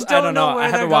 I just I don't don't know know. where I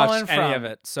haven't they're watched going any from.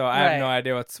 of it, so I have no Right.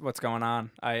 idea what's going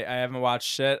on. I haven't watched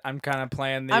shit. I'm kind of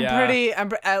playing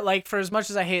the. like, for as much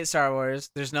as I hate Star Wars,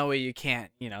 there's no way you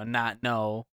can't, not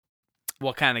know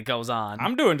what kind of goes on.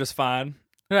 I'm doing just fine.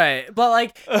 Right, but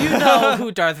like, you know who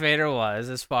Darth Vader was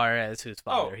as far as whose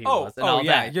father he was and all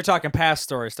yeah. that. You're talking past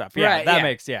story stuff. Yeah, Right, that yeah.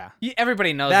 makes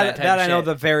Everybody knows that type that of I know shit.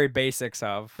 the very basics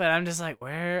of. But I'm just like,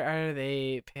 where are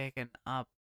they picking up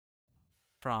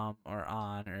from or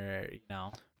on or,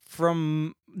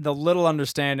 From the little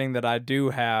understanding that I do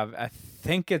have, I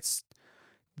think it's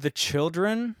the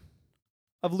children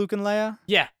of Luke and Leia.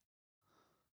 Yeah.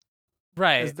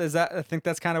 Right. Is that? I think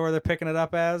that's kind of where they're picking it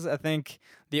up as. I think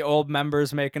the old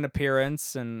members make an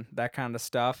appearance and that kind of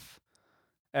stuff,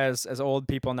 as old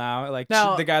people now. Like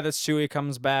Now- the guy that's Chewie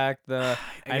comes back. I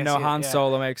guess know he- Han yeah.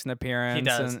 Solo makes an appearance.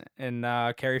 does. And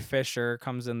Carrie Fisher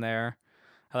comes in there.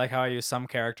 I like how I use some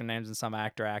character names and some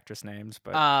actress names,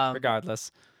 but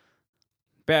regardless.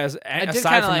 But did aside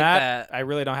kinda from like that, that. I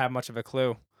really don't have much of a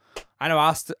clue. I know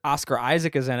Oscar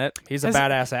Isaac is in it. He's a Has-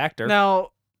 badass actor.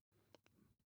 Now,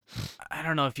 I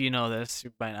don't know if you know this.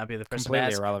 You might not be the person to Completely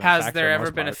ask. irrelevant Has fact for there the ever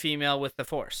most been a part. female with the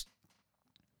Force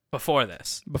before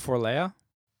this? Before Leia?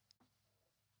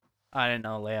 I didn't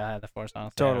know Leia had the Force.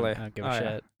 Honestly, Totally. I don't give a Oh,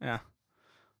 shit. Yeah.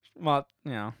 Well,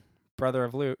 brother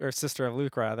of Luke or sister of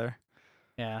Luke rather.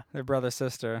 Yeah. They're brother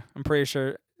sister. I'm pretty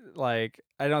sure. Like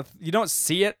you don't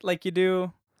see it like you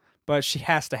do, but she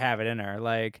has to have it in her.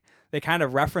 Like they kind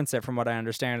of reference it from what I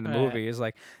understand in the Right. movie. Is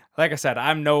like I said,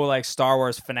 I'm no like Star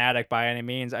Wars fanatic by any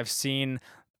means. I've seen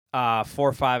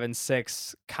 4, 5, and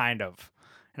 6 kind of,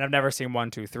 and I've never seen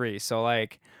 1, 2, 3. So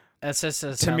like. It's just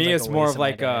To me, it's more of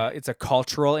like it's a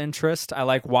cultural interest. I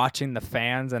like watching the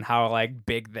fans and how like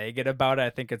big they get about it. I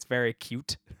think it's very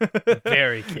cute.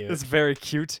 very cute. It's very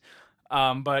cute.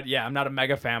 But yeah, I'm not a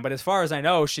mega fan. But as far as I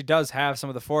know, she does have some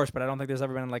of the Force, but I don't think there's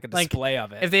ever been like a Like, display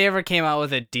of it. If they ever came out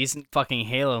with a decent fucking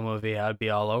Halo movie, I'd be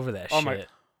all over that Oh shit.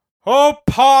 my-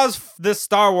 Pause this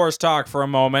Star Wars talk for a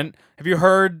moment. Have you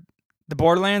heard the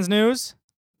Borderlands news?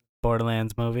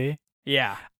 Borderlands movie.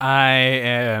 Yeah. I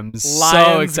am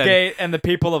so excited. Lionsgate and the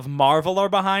people of Marvel are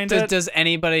behind it. Does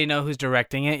anybody know who's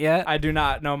directing it yet? I do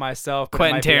not know myself. But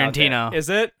Quentin it might be out there. Tarantino. Is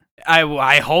it?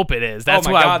 I hope it is. That's oh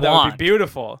my what God, I want. That would be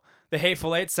beautiful. The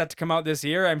Hateful Eight's set to come out this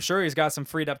year. I'm sure he's got some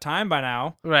freed up time by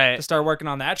now Right. to start working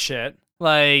on that shit.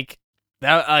 Like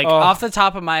that. Like Oh. off the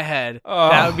top of my head, Oh.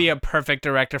 that would be a perfect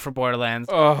director for Borderlands,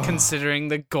 Oh. considering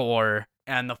the gore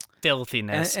and the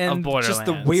filthiness and of Borderlands. just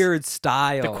the weird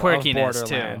style, The quirkiness, of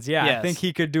too. Borderlands. Yeah, I Yes. think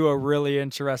he could do a really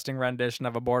interesting rendition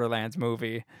of a Borderlands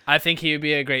movie. I think he would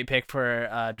be a great pick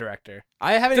for director.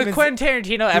 I haven't Did even Quentin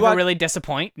Tarantino ever watch- really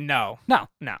disappoint? No, No.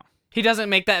 no, He doesn't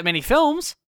make that many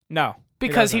films no.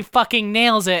 because he doesn't. fucking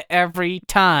nails it every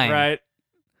time. right.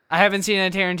 I haven't seen a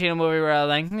Tarantino movie where I'm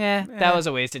like, that Eh. was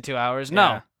a wasted 2 hours. Yeah.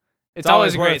 No. It's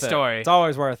always a great worth it. story. It's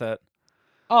always worth it.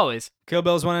 Always. Kill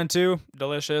Bills 1 and 2,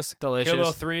 delicious. Delicious. Kill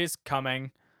Bill 3's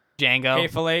coming. Django.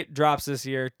 Hateful Eight drops this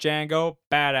year. Django,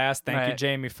 badass. Thank you, Right.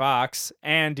 Jamie Foxx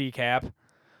and Decap.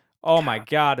 Oh my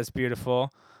God, it's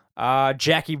beautiful.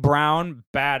 Jackie Brown,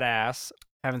 badass.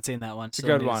 Haven't seen that one. It's a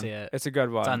Still good need to one. see it. It's a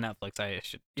good one. It's on Netflix. I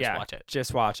should just watch it.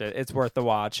 Just watch it. It's worth the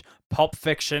watch. Pulp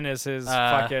Fiction is his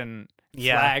fucking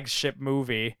yeah. flagship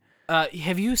movie.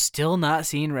 Have you still not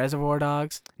seen Reservoir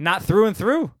Dogs? Not through and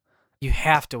through. You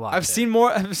have to watch it. I've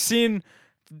seen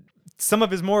some of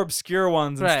his more obscure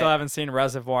ones and Right. still haven't seen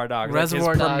Reservoir Dogs. Reservoir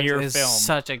like his Dogs premiere is film.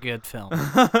 such a good film.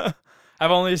 I've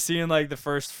only seen like the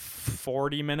first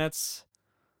 40 minutes.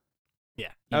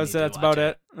 Yeah. That's watch about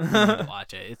it. You need to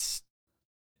watch it. It's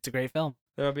a great film.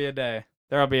 There'll be a day.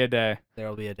 There'll be a day.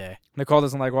 There'll be a day. Nicole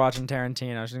doesn't like watching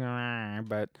Tarantino. She's going,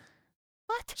 but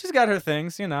what? She's got her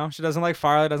things, you know. She doesn't like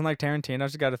Farley, doesn't like Tarantino.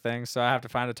 She's got her things. So I have to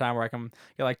find a time where I can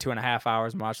get like 2.5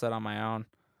 hours and watch that on my own.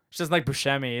 She doesn't like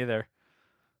Buscemi either.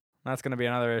 That's gonna be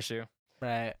another issue.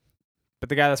 Right. But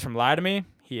the guy that's from Lie to Me,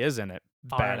 he is in it.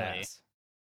 Farley. Badass.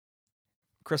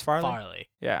 Chris Farley? Farley.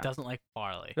 Yeah. Doesn't like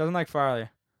Farley. He doesn't like Farley.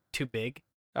 Too big.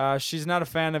 She's not a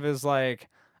fan of his like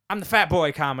I'm the fat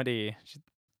boy comedy.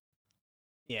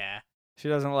 Yeah. She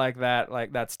doesn't like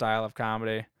that style of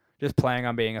comedy. Just playing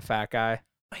on being a fat guy.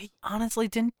 But he honestly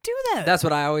didn't do that. That's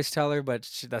what I always tell her, but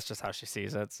that's just how she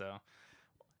sees it. So,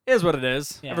 it is what it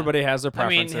is. Yeah. Everybody has their I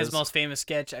mean, preferences. his most famous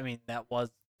sketch, that was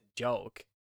the joke.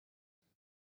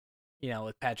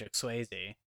 With Patrick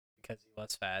Swayze. Because he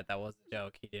was fat. That was the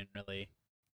joke. He didn't really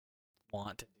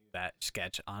want to do that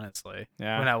sketch, honestly.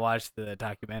 Yeah. When I watched the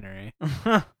documentary.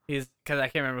 Because I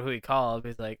can't remember who he called. But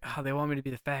he's like, oh, they want me to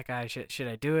be the fat guy. Should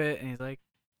I do it? And he's like,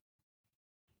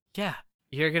 yeah,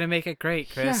 you're going to make it great,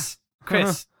 Chris. Yeah.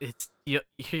 Chris, you're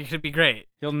going to be great.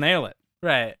 You'll nail it.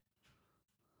 Right.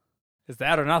 Is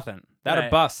that or nothing? That or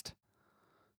Right. bust.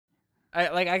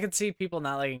 I could see people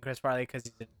not liking Chris Farley because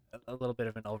he's a little bit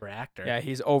of an over actor. Yeah,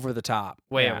 he's over the top.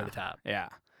 Way Yeah. over the top. Yeah.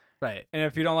 Right. And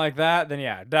if you don't like that, then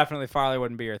yeah, definitely Farley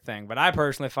wouldn't be your thing. But I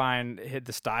personally find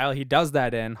the style he does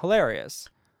that in hilarious.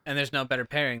 And there's no better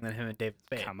pairing than him and David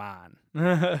Spade. Come on. Yin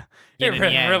it and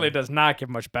really, yang. really does not get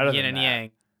much better Yin than and that.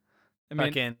 yang. I mean,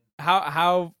 Fucking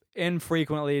how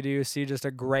infrequently do you see just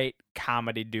a great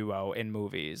comedy duo in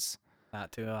movies? not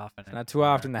too often. Not too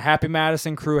often. The Happy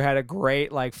Madison crew had a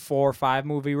great 4 or 5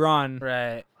 movie run,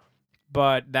 Right.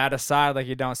 but that aside,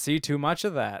 you don't see too much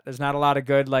of that. There's not a lot of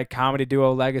good comedy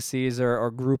duo legacies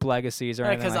or group legacies or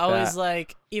Right, anything because like always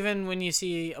that. even when you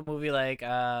see a movie like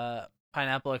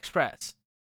Pineapple Express,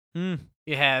 Mm,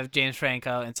 you have James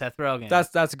Franco and Seth Rogen.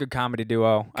 that's a good comedy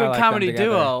duo. I good like them comedy together.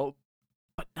 duo,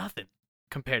 but nothing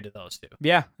compared to those two.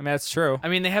 Yeah, I mean that's true. I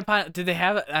mean, did they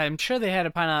have? I'm sure they had a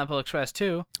Pineapple Express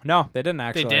too. No, they didn't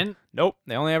actually. They didn't. Nope,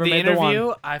 they only ever The made the interview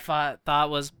one. I thought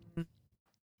was.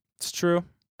 It's true.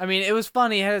 I mean, it was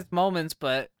funny. It had its moments,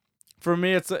 but For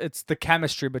me, it's the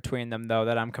chemistry between them though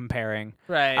that I'm comparing.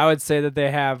 right. I would say that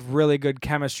they have really good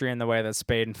chemistry in the way that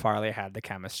Spade and Farley had the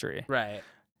chemistry. right.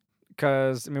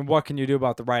 Because what can you do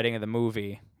about the writing of the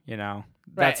movie? Right.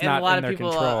 That's And not a lot in of their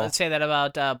people control. say that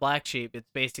about Black Sheep. It's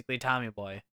basically Tommy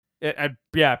Boy.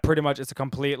 Yeah, pretty much. It's a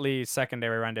completely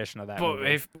secondary rendition of that But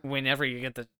movie. whenever you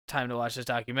get the time to watch this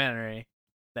documentary,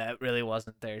 that really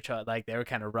wasn't their choice. They were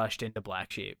kind of rushed into Black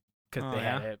Sheep because Oh, they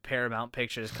had yeah? a Paramount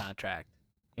Pictures contract.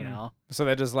 You know, So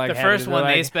they just the had first to be one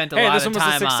they like, spent a hey, lot this of one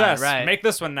was a time on. success. Right. Make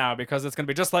this one now because it's gonna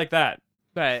be just like that.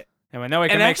 Right. And we know we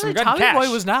can And make some actually, good Tommy cash.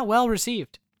 Boy was not well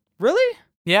received. Really?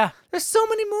 Yeah. There's so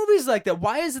many movies like that.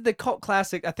 Why is it the cult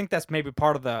classic? I think that's maybe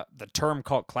part of the term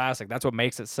cult classic. That's what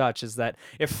makes it such, is that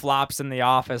it flops in the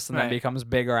office and then Right. becomes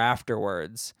bigger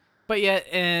afterwards. But yet,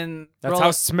 in That's how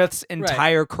Smith's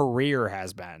entire career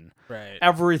has been. right.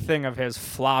 Everything of his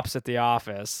flops at the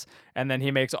office, and then he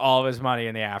makes all of his money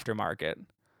in the aftermarket.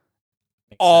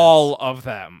 all of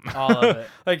them. All of it.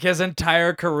 Like his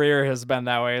entire career has been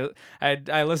that way.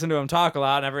 I listen to him talk a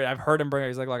lot, and I've heard him bring.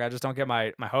 He's like, look, I just don't get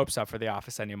my hopes up for The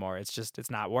Office anymore. It's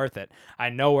not worth it. I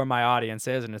know where my audience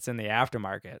is, and it's in the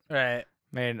aftermarket. Right.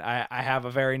 I mean, I have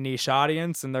a very niche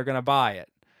audience, and they're gonna buy it.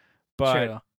 But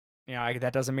True.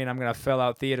 that doesn't mean I'm gonna fill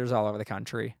out theaters all over the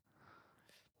country.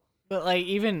 But like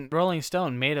even Rolling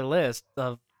Stone made a list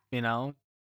of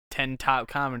 10 top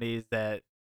comedies that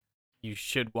you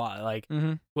should watch. Like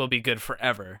will be good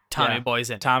forever. Tommy Yeah. Boy's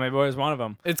in. Tommy Boy is one of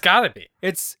them. It's gotta be.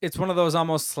 It's one of those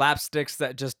almost slapsticks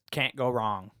that just can't go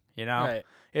wrong. Right.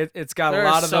 It's got There a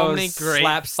lot are of so those many great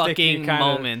slapsticky fucking kind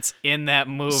moments in that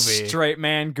movie. of straight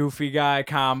man, goofy guy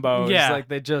combos. Yeah. Like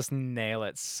they just nail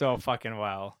it so fucking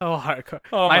well. Oh, hardcore.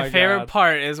 Oh my my favorite God.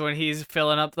 part is when he's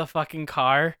filling up the fucking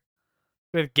car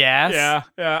with gas.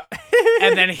 Yeah.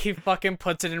 And then he fucking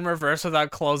puts it in reverse without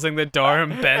closing the door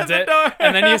and bends the it. door.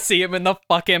 And then you see him in the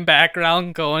fucking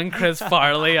background going Chris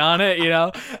Farley on it,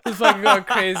 He's fucking going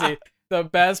crazy. The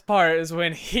best part is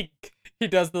when he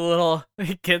does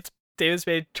he gets David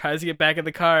Spade tries to get back in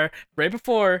the car right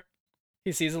before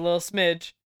he sees a little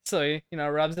smidge. So he,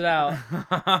 rubs it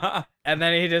out. And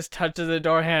then he just touches the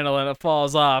door handle and it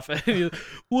falls off. And he's,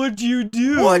 what'd you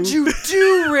do? What'd you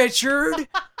do, Richard?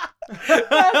 That's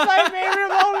my favorite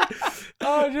moment.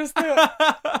 Oh, just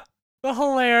the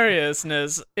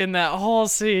hilariousness in that whole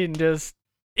scene. Just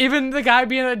even the guy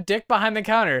being a dick behind the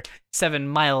counter. 7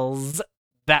 miles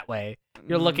that way.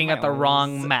 You're looking at the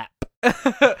wrong map.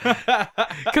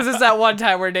 Because it's that one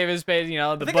time where David Spade, the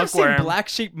I think I've seen bookworm. Black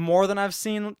Sheep more than I've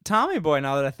seen Tommy Boy.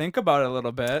 Now that I think about it a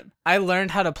little bit. I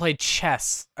learned how to play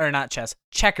chess, or not chess,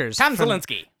 checkers. Tom from,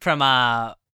 Zelensky. from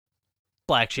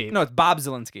Black Sheep. No, it's Bob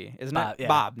Zelensky, isn't Bob, it? yeah.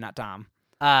 Bob, not Tom.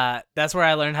 That's where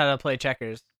I learned how to play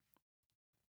checkers.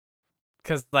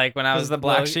 Because like when I This was is the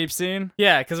Black little- Sheep scene.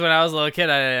 Yeah, because when I was a little kid,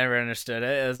 I never understood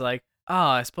it. It was like, oh,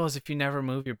 I suppose if you never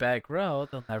move your back row,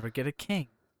 they'll never get a king.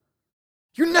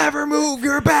 You never move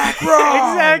your back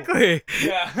row. Exactly.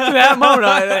 Yeah. That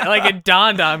moment, it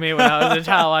dawned on me when I was a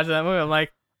child watching that movie. I'm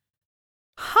like,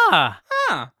 huh.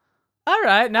 Huh. All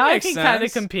right, now I Makes can kind of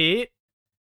sense. compete.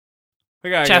 We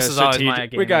gotta Chess get a is always my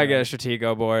strategic- game, We gotta though. get a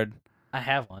Stratego board. I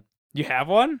have one. You have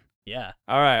one? Yeah.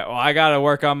 All right. Well, I gotta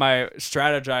work on my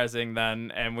strategizing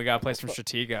then, and we gotta play some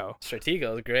Stratego.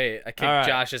 Stratego is great. I kicked All right.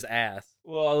 Josh's ass.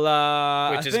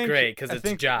 Well, Which is great, 'cause I it's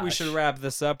think we Josh. should wrap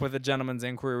this up with a gentleman's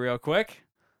inquiry real quick.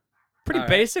 Pretty All right.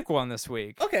 basic one this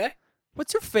week. Okay.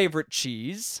 What's your favorite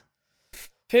cheese?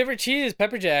 Favorite cheese,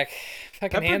 pepper jack. Fucking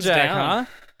Pepper hands jack, down.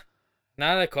 huh?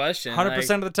 Not a question.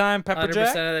 100% of the time, pepper 100%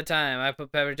 jack. of the time, I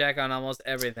put pepper jack on almost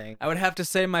everything. I would have to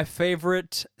say my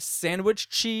favorite sandwich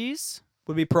cheese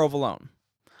would be provolone.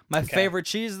 My favorite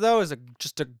cheese though is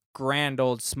just a grand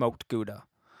old smoked Gouda.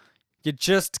 You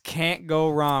just can't go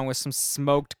wrong with some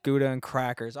smoked Gouda and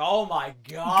crackers. Oh my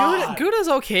god. Gouda's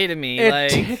okay to me. It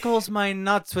like tickles my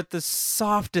nuts with the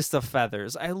softest of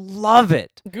feathers. I love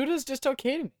it. Gouda's just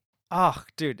okay to me. Oh,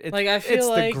 dude, it's, Like, I feel it's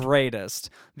like- the greatest.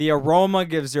 The aroma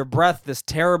gives your breath this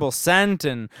terrible scent,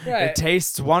 and Right. it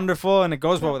tastes wonderful, and it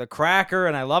goes well with a cracker,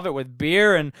 and I love it with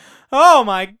beer, and oh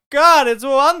my god, it's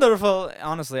wonderful.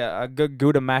 Honestly, a good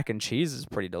Gouda mac and cheese is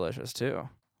pretty delicious, too.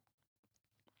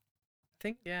 I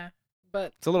think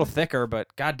but It's a little thicker,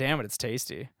 but god damn it, it's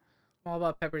tasty. I'm all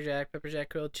about pepper jack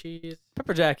grilled cheese.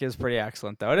 Pepper jack is pretty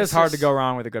excellent, though. It is It's hard to just- go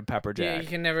wrong with a good pepper Yeah, jack. you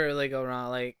can never really go wrong.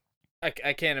 Like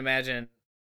I can't imagine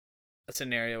a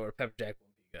scenario where pepper jack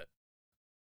won't be good.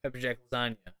 Pepper jack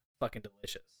lasagna, fucking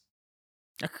delicious.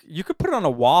 You could put it on a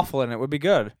waffle, and it would be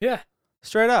good. Yeah.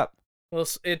 Straight up. Well,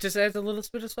 it just adds a little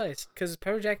bit of spice because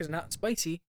pepper jack is not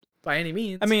spicy by any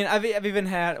means. I mean, I've even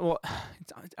had, well,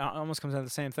 it almost comes down to the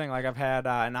same thing. Like, I've had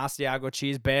an Asiago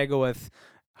cheese bagel with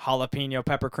jalapeno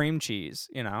pepper cream cheese,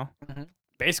 Mhm.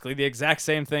 Basically the exact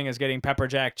same thing as getting pepper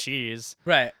jack cheese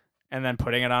right. and then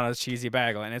putting it on a cheesy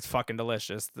bagel, and it's fucking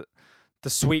delicious. The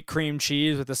sweet cream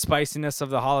cheese with the spiciness of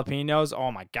the jalapenos,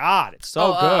 oh my god, it's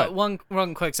so good.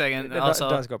 One quick second. It Also,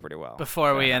 does go pretty well.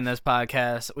 before we Fair end this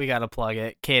podcast, we gotta plug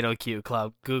it. Cato Q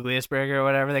Club, Googliest Burger, or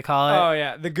whatever they call it. Oh,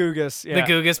 yeah, the Gugas. Yeah.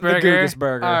 The Gugas The Burger. Gugas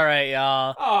Burger. All right,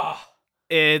 y'all. Oh,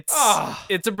 It's Oh.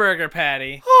 it's a burger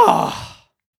patty, oh.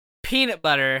 peanut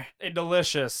butter. A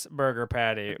delicious burger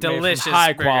patty. made Delicious from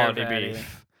high burger quality patty.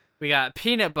 beef. We got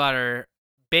peanut butter,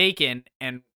 bacon,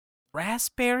 and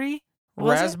raspberry. What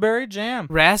was it? Raspberry jam.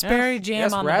 Raspberry Yes. jam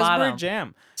Yes, on the raspberry bottom.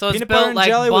 jam. So it's Peanut butter built and like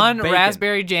jelly with bun, bacon.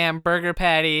 raspberry jam, burger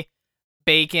patty,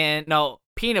 bacon. No,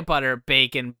 peanut butter,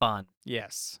 bacon bun.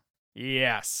 Yes.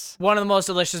 Yes. One of the most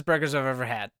delicious burgers I've ever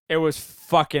had. It was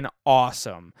fucking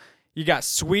awesome. You got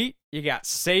sweet, you got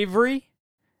savory,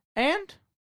 and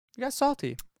you got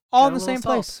salty. All Got in a the little same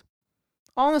salt. place.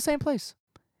 all in the same place.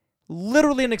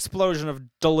 Literally an explosion of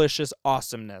delicious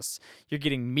awesomeness. You're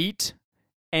getting meat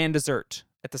and dessert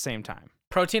at the same time.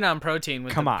 Protein on protein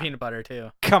with Come the on. peanut butter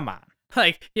too. Come on.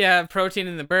 Like, yeah, protein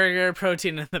in the burger,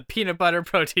 protein in the peanut butter,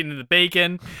 protein in the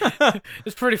bacon.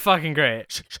 It's pretty fucking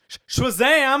great.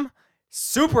 Shazam!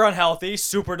 Super unhealthy,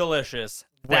 super delicious.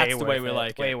 That's the way we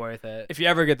like Way it. worth it. If you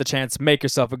ever get the chance, make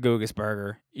yourself a Gugus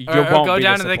burger. You Or won't go be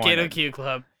down to the disappointed. Keto Q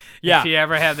Club. Yeah. If you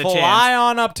ever have the Fly chance.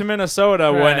 on up to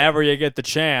Minnesota Right. whenever you get the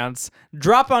chance.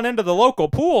 Drop on into the local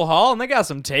pool hall, and they got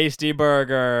some tasty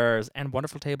burgers and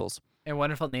wonderful tables. And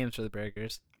wonderful names for the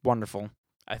burgers. Wonderful.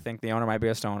 I think the owner might be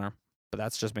a stoner, but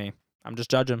that's just me. I'm just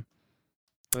judging.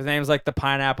 With names like the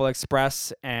Pineapple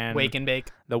Express and Wake and bake.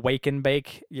 the Wake and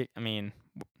Bake. I mean,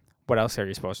 what else are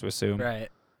you supposed to assume? Right.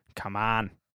 Come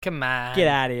on. Come on. Get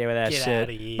out of here with that Get shit.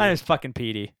 outta here. My name's fucking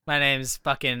Petey. My name's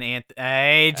fucking AJ.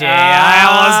 I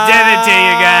almost did it to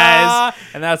you guys.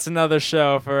 And that's another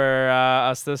show for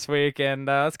us this week. And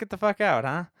let's get the fuck out,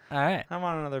 huh? All right. I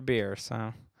want another beer,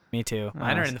 so. Me too.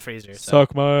 Mine are in the freezer. So.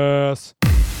 Suck my ass.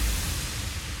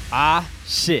 Ah,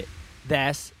 shit.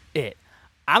 That's it.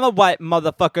 I'm a white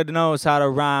motherfucker that knows how to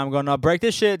rhyme. Gonna break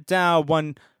this shit down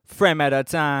one frame at a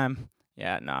time.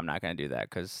 Yeah, no, I'm not gonna do that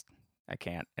because I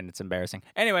can't, and it's embarrassing.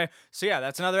 Anyway, so yeah,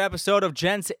 that's another episode of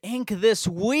Gents Inc. this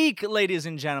week, ladies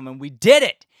and gentlemen. We did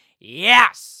it.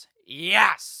 Yes,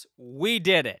 we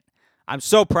did it. I'm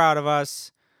so proud of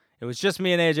us. It was just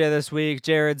me and AJ this week.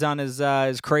 Jared's on his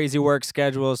crazy work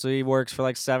schedule, so he works for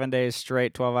like 7 days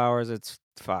straight, 12 hours. It's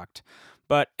fucked.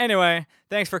 But anyway,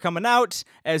 thanks for coming out.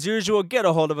 As usual, get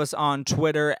a hold of us on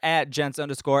Twitter at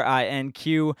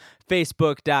gents_INQ,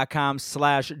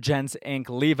 Facebook.com/GentsInc.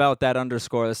 Leave out that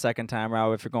underscore the second time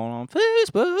around if you're going on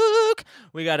Facebook.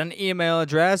 We got an email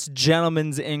address,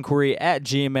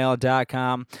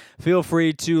 gentlemen'sinquiry@gmail.com. Feel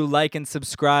free to like and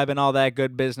subscribe and all that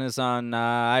good business on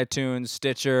iTunes,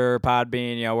 Stitcher,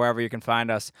 Podbean, wherever you can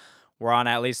find us. We're on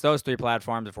at least those 3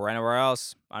 platforms. If we're anywhere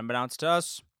else, unbeknownst to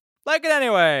us, like it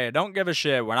anyway. Don't give a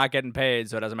shit. We're not getting paid,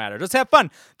 so it doesn't matter. Just have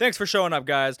fun. Thanks for showing up,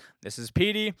 guys. This is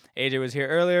Petey. AJ was here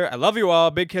earlier. I love you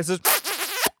all. Big kisses.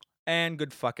 And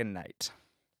good fucking night.